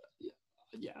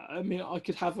 Yeah, I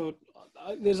could have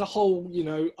there's a whole,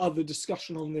 other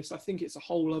discussion on this. I think it's a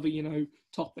whole other,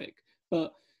 topic.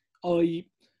 But I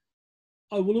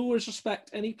will always respect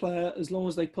any player as long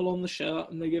as they pull on the shirt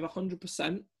and they give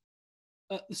 100%.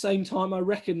 At the same time, I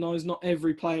recognise not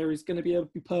every player is going to be able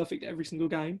to be perfect every single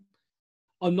game.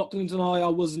 I'm not going to deny I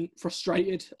wasn't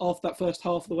frustrated after that first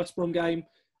half of the West Brom game.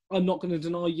 I'm not going to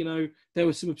deny, there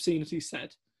were some obscenities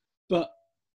said. But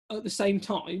at the same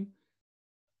time,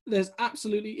 there's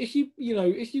absolutely, if you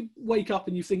wake up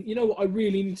and you think, you know what I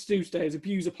really need to do today is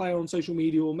abuse a player on social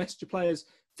media or message a player's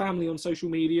family on social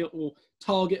media or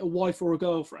target a wife or a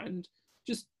girlfriend,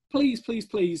 just please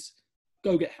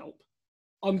go get help.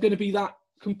 I'm going to be that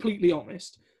completely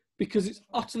honest, because it's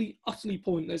utterly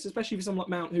pointless, especially for someone like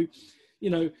Mount who,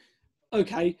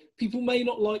 okay, people may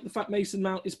not like the fact Mason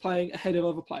Mount is playing ahead of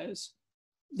other players.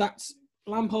 That's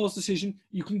Lampard's decision.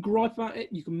 You can gripe about it.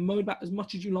 You can moan about it as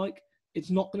much as you like. It's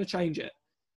not going to change it.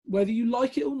 Whether you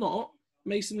like it or not,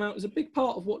 Mason Mount is a big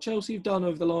part of what Chelsea have done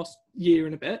over the last year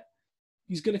and a bit.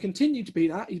 He's going to continue to be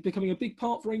that. He's becoming a big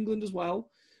part for England as well.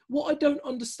 What I don't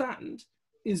understand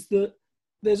is that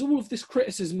there's all of this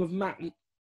criticism of Mount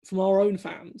from our own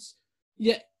fans.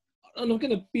 Yet, and I'm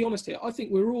going to be honest here, I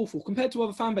think we're awful. Compared to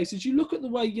other fan bases, you look at the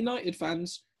way United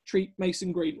fans treat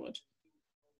Mason Greenwood.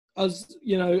 As,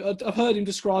 I've heard him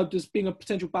described as being a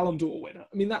potential Ballon d'Or winner.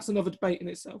 I mean, that's another debate in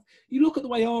itself. You look at the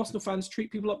way Arsenal fans treat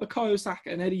people like Bukayo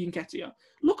Saka and Eddie Nketiah.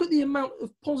 Look at the amount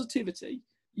of positivity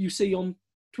you see on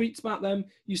tweets about them,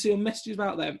 you see on messages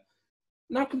about them.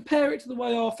 Now compare it to the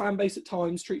way our fan base at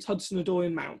times treats Hudson-Odoi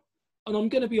and Mount. And I'm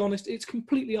going to be honest, it's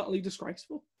completely, utterly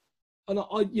disgraceful. And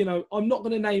I'm not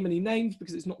going to name any names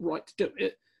because it's not right to do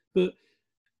it, but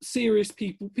serious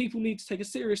people need to take a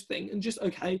serious thing and just,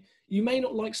 okay, you may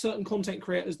not like certain content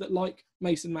creators that like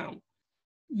Mason Mount.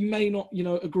 You may not,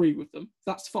 agree with them.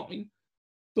 That's fine.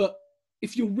 But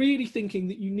if you're really thinking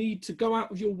that you need to go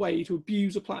out of your way to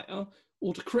abuse a player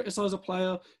or to criticize a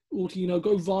player or to,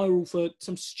 go viral for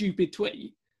some stupid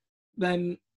tweet,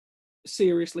 then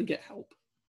seriously get help.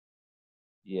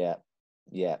 Yeah.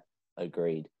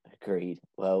 Agreed.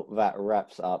 Well, that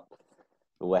wraps up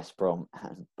the West Brom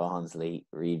and Barnsley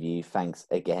review. Thanks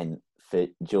again for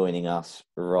joining us,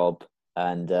 Rob.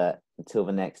 And until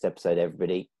the next episode,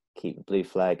 everybody, keep the blue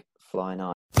flag flying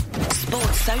high.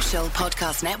 Sports Social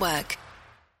Podcast Network.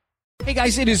 Hey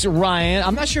guys, it is Ryan.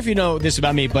 I'm not sure if you know this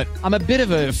about me, but I'm a bit of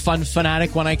a fun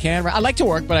fanatic when I can. I like to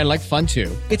work, but I like fun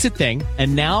too. It's a thing.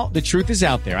 And now the truth is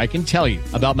out there. I can tell you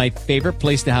about my favorite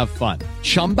place to have fun.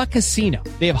 Chumba Casino.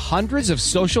 They have hundreds of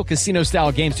social casino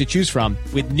style games to choose from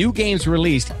with new games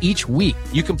released each week.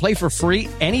 You can play for free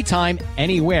anytime,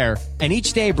 anywhere. And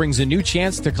each day brings a new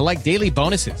chance to collect daily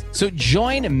bonuses. So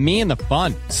join me in the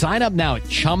fun. Sign up now at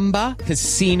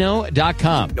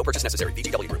ChumbaCasino.com. No purchase necessary.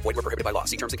 VGW Group. Void where prohibited by law.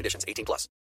 See terms and conditions. 18+.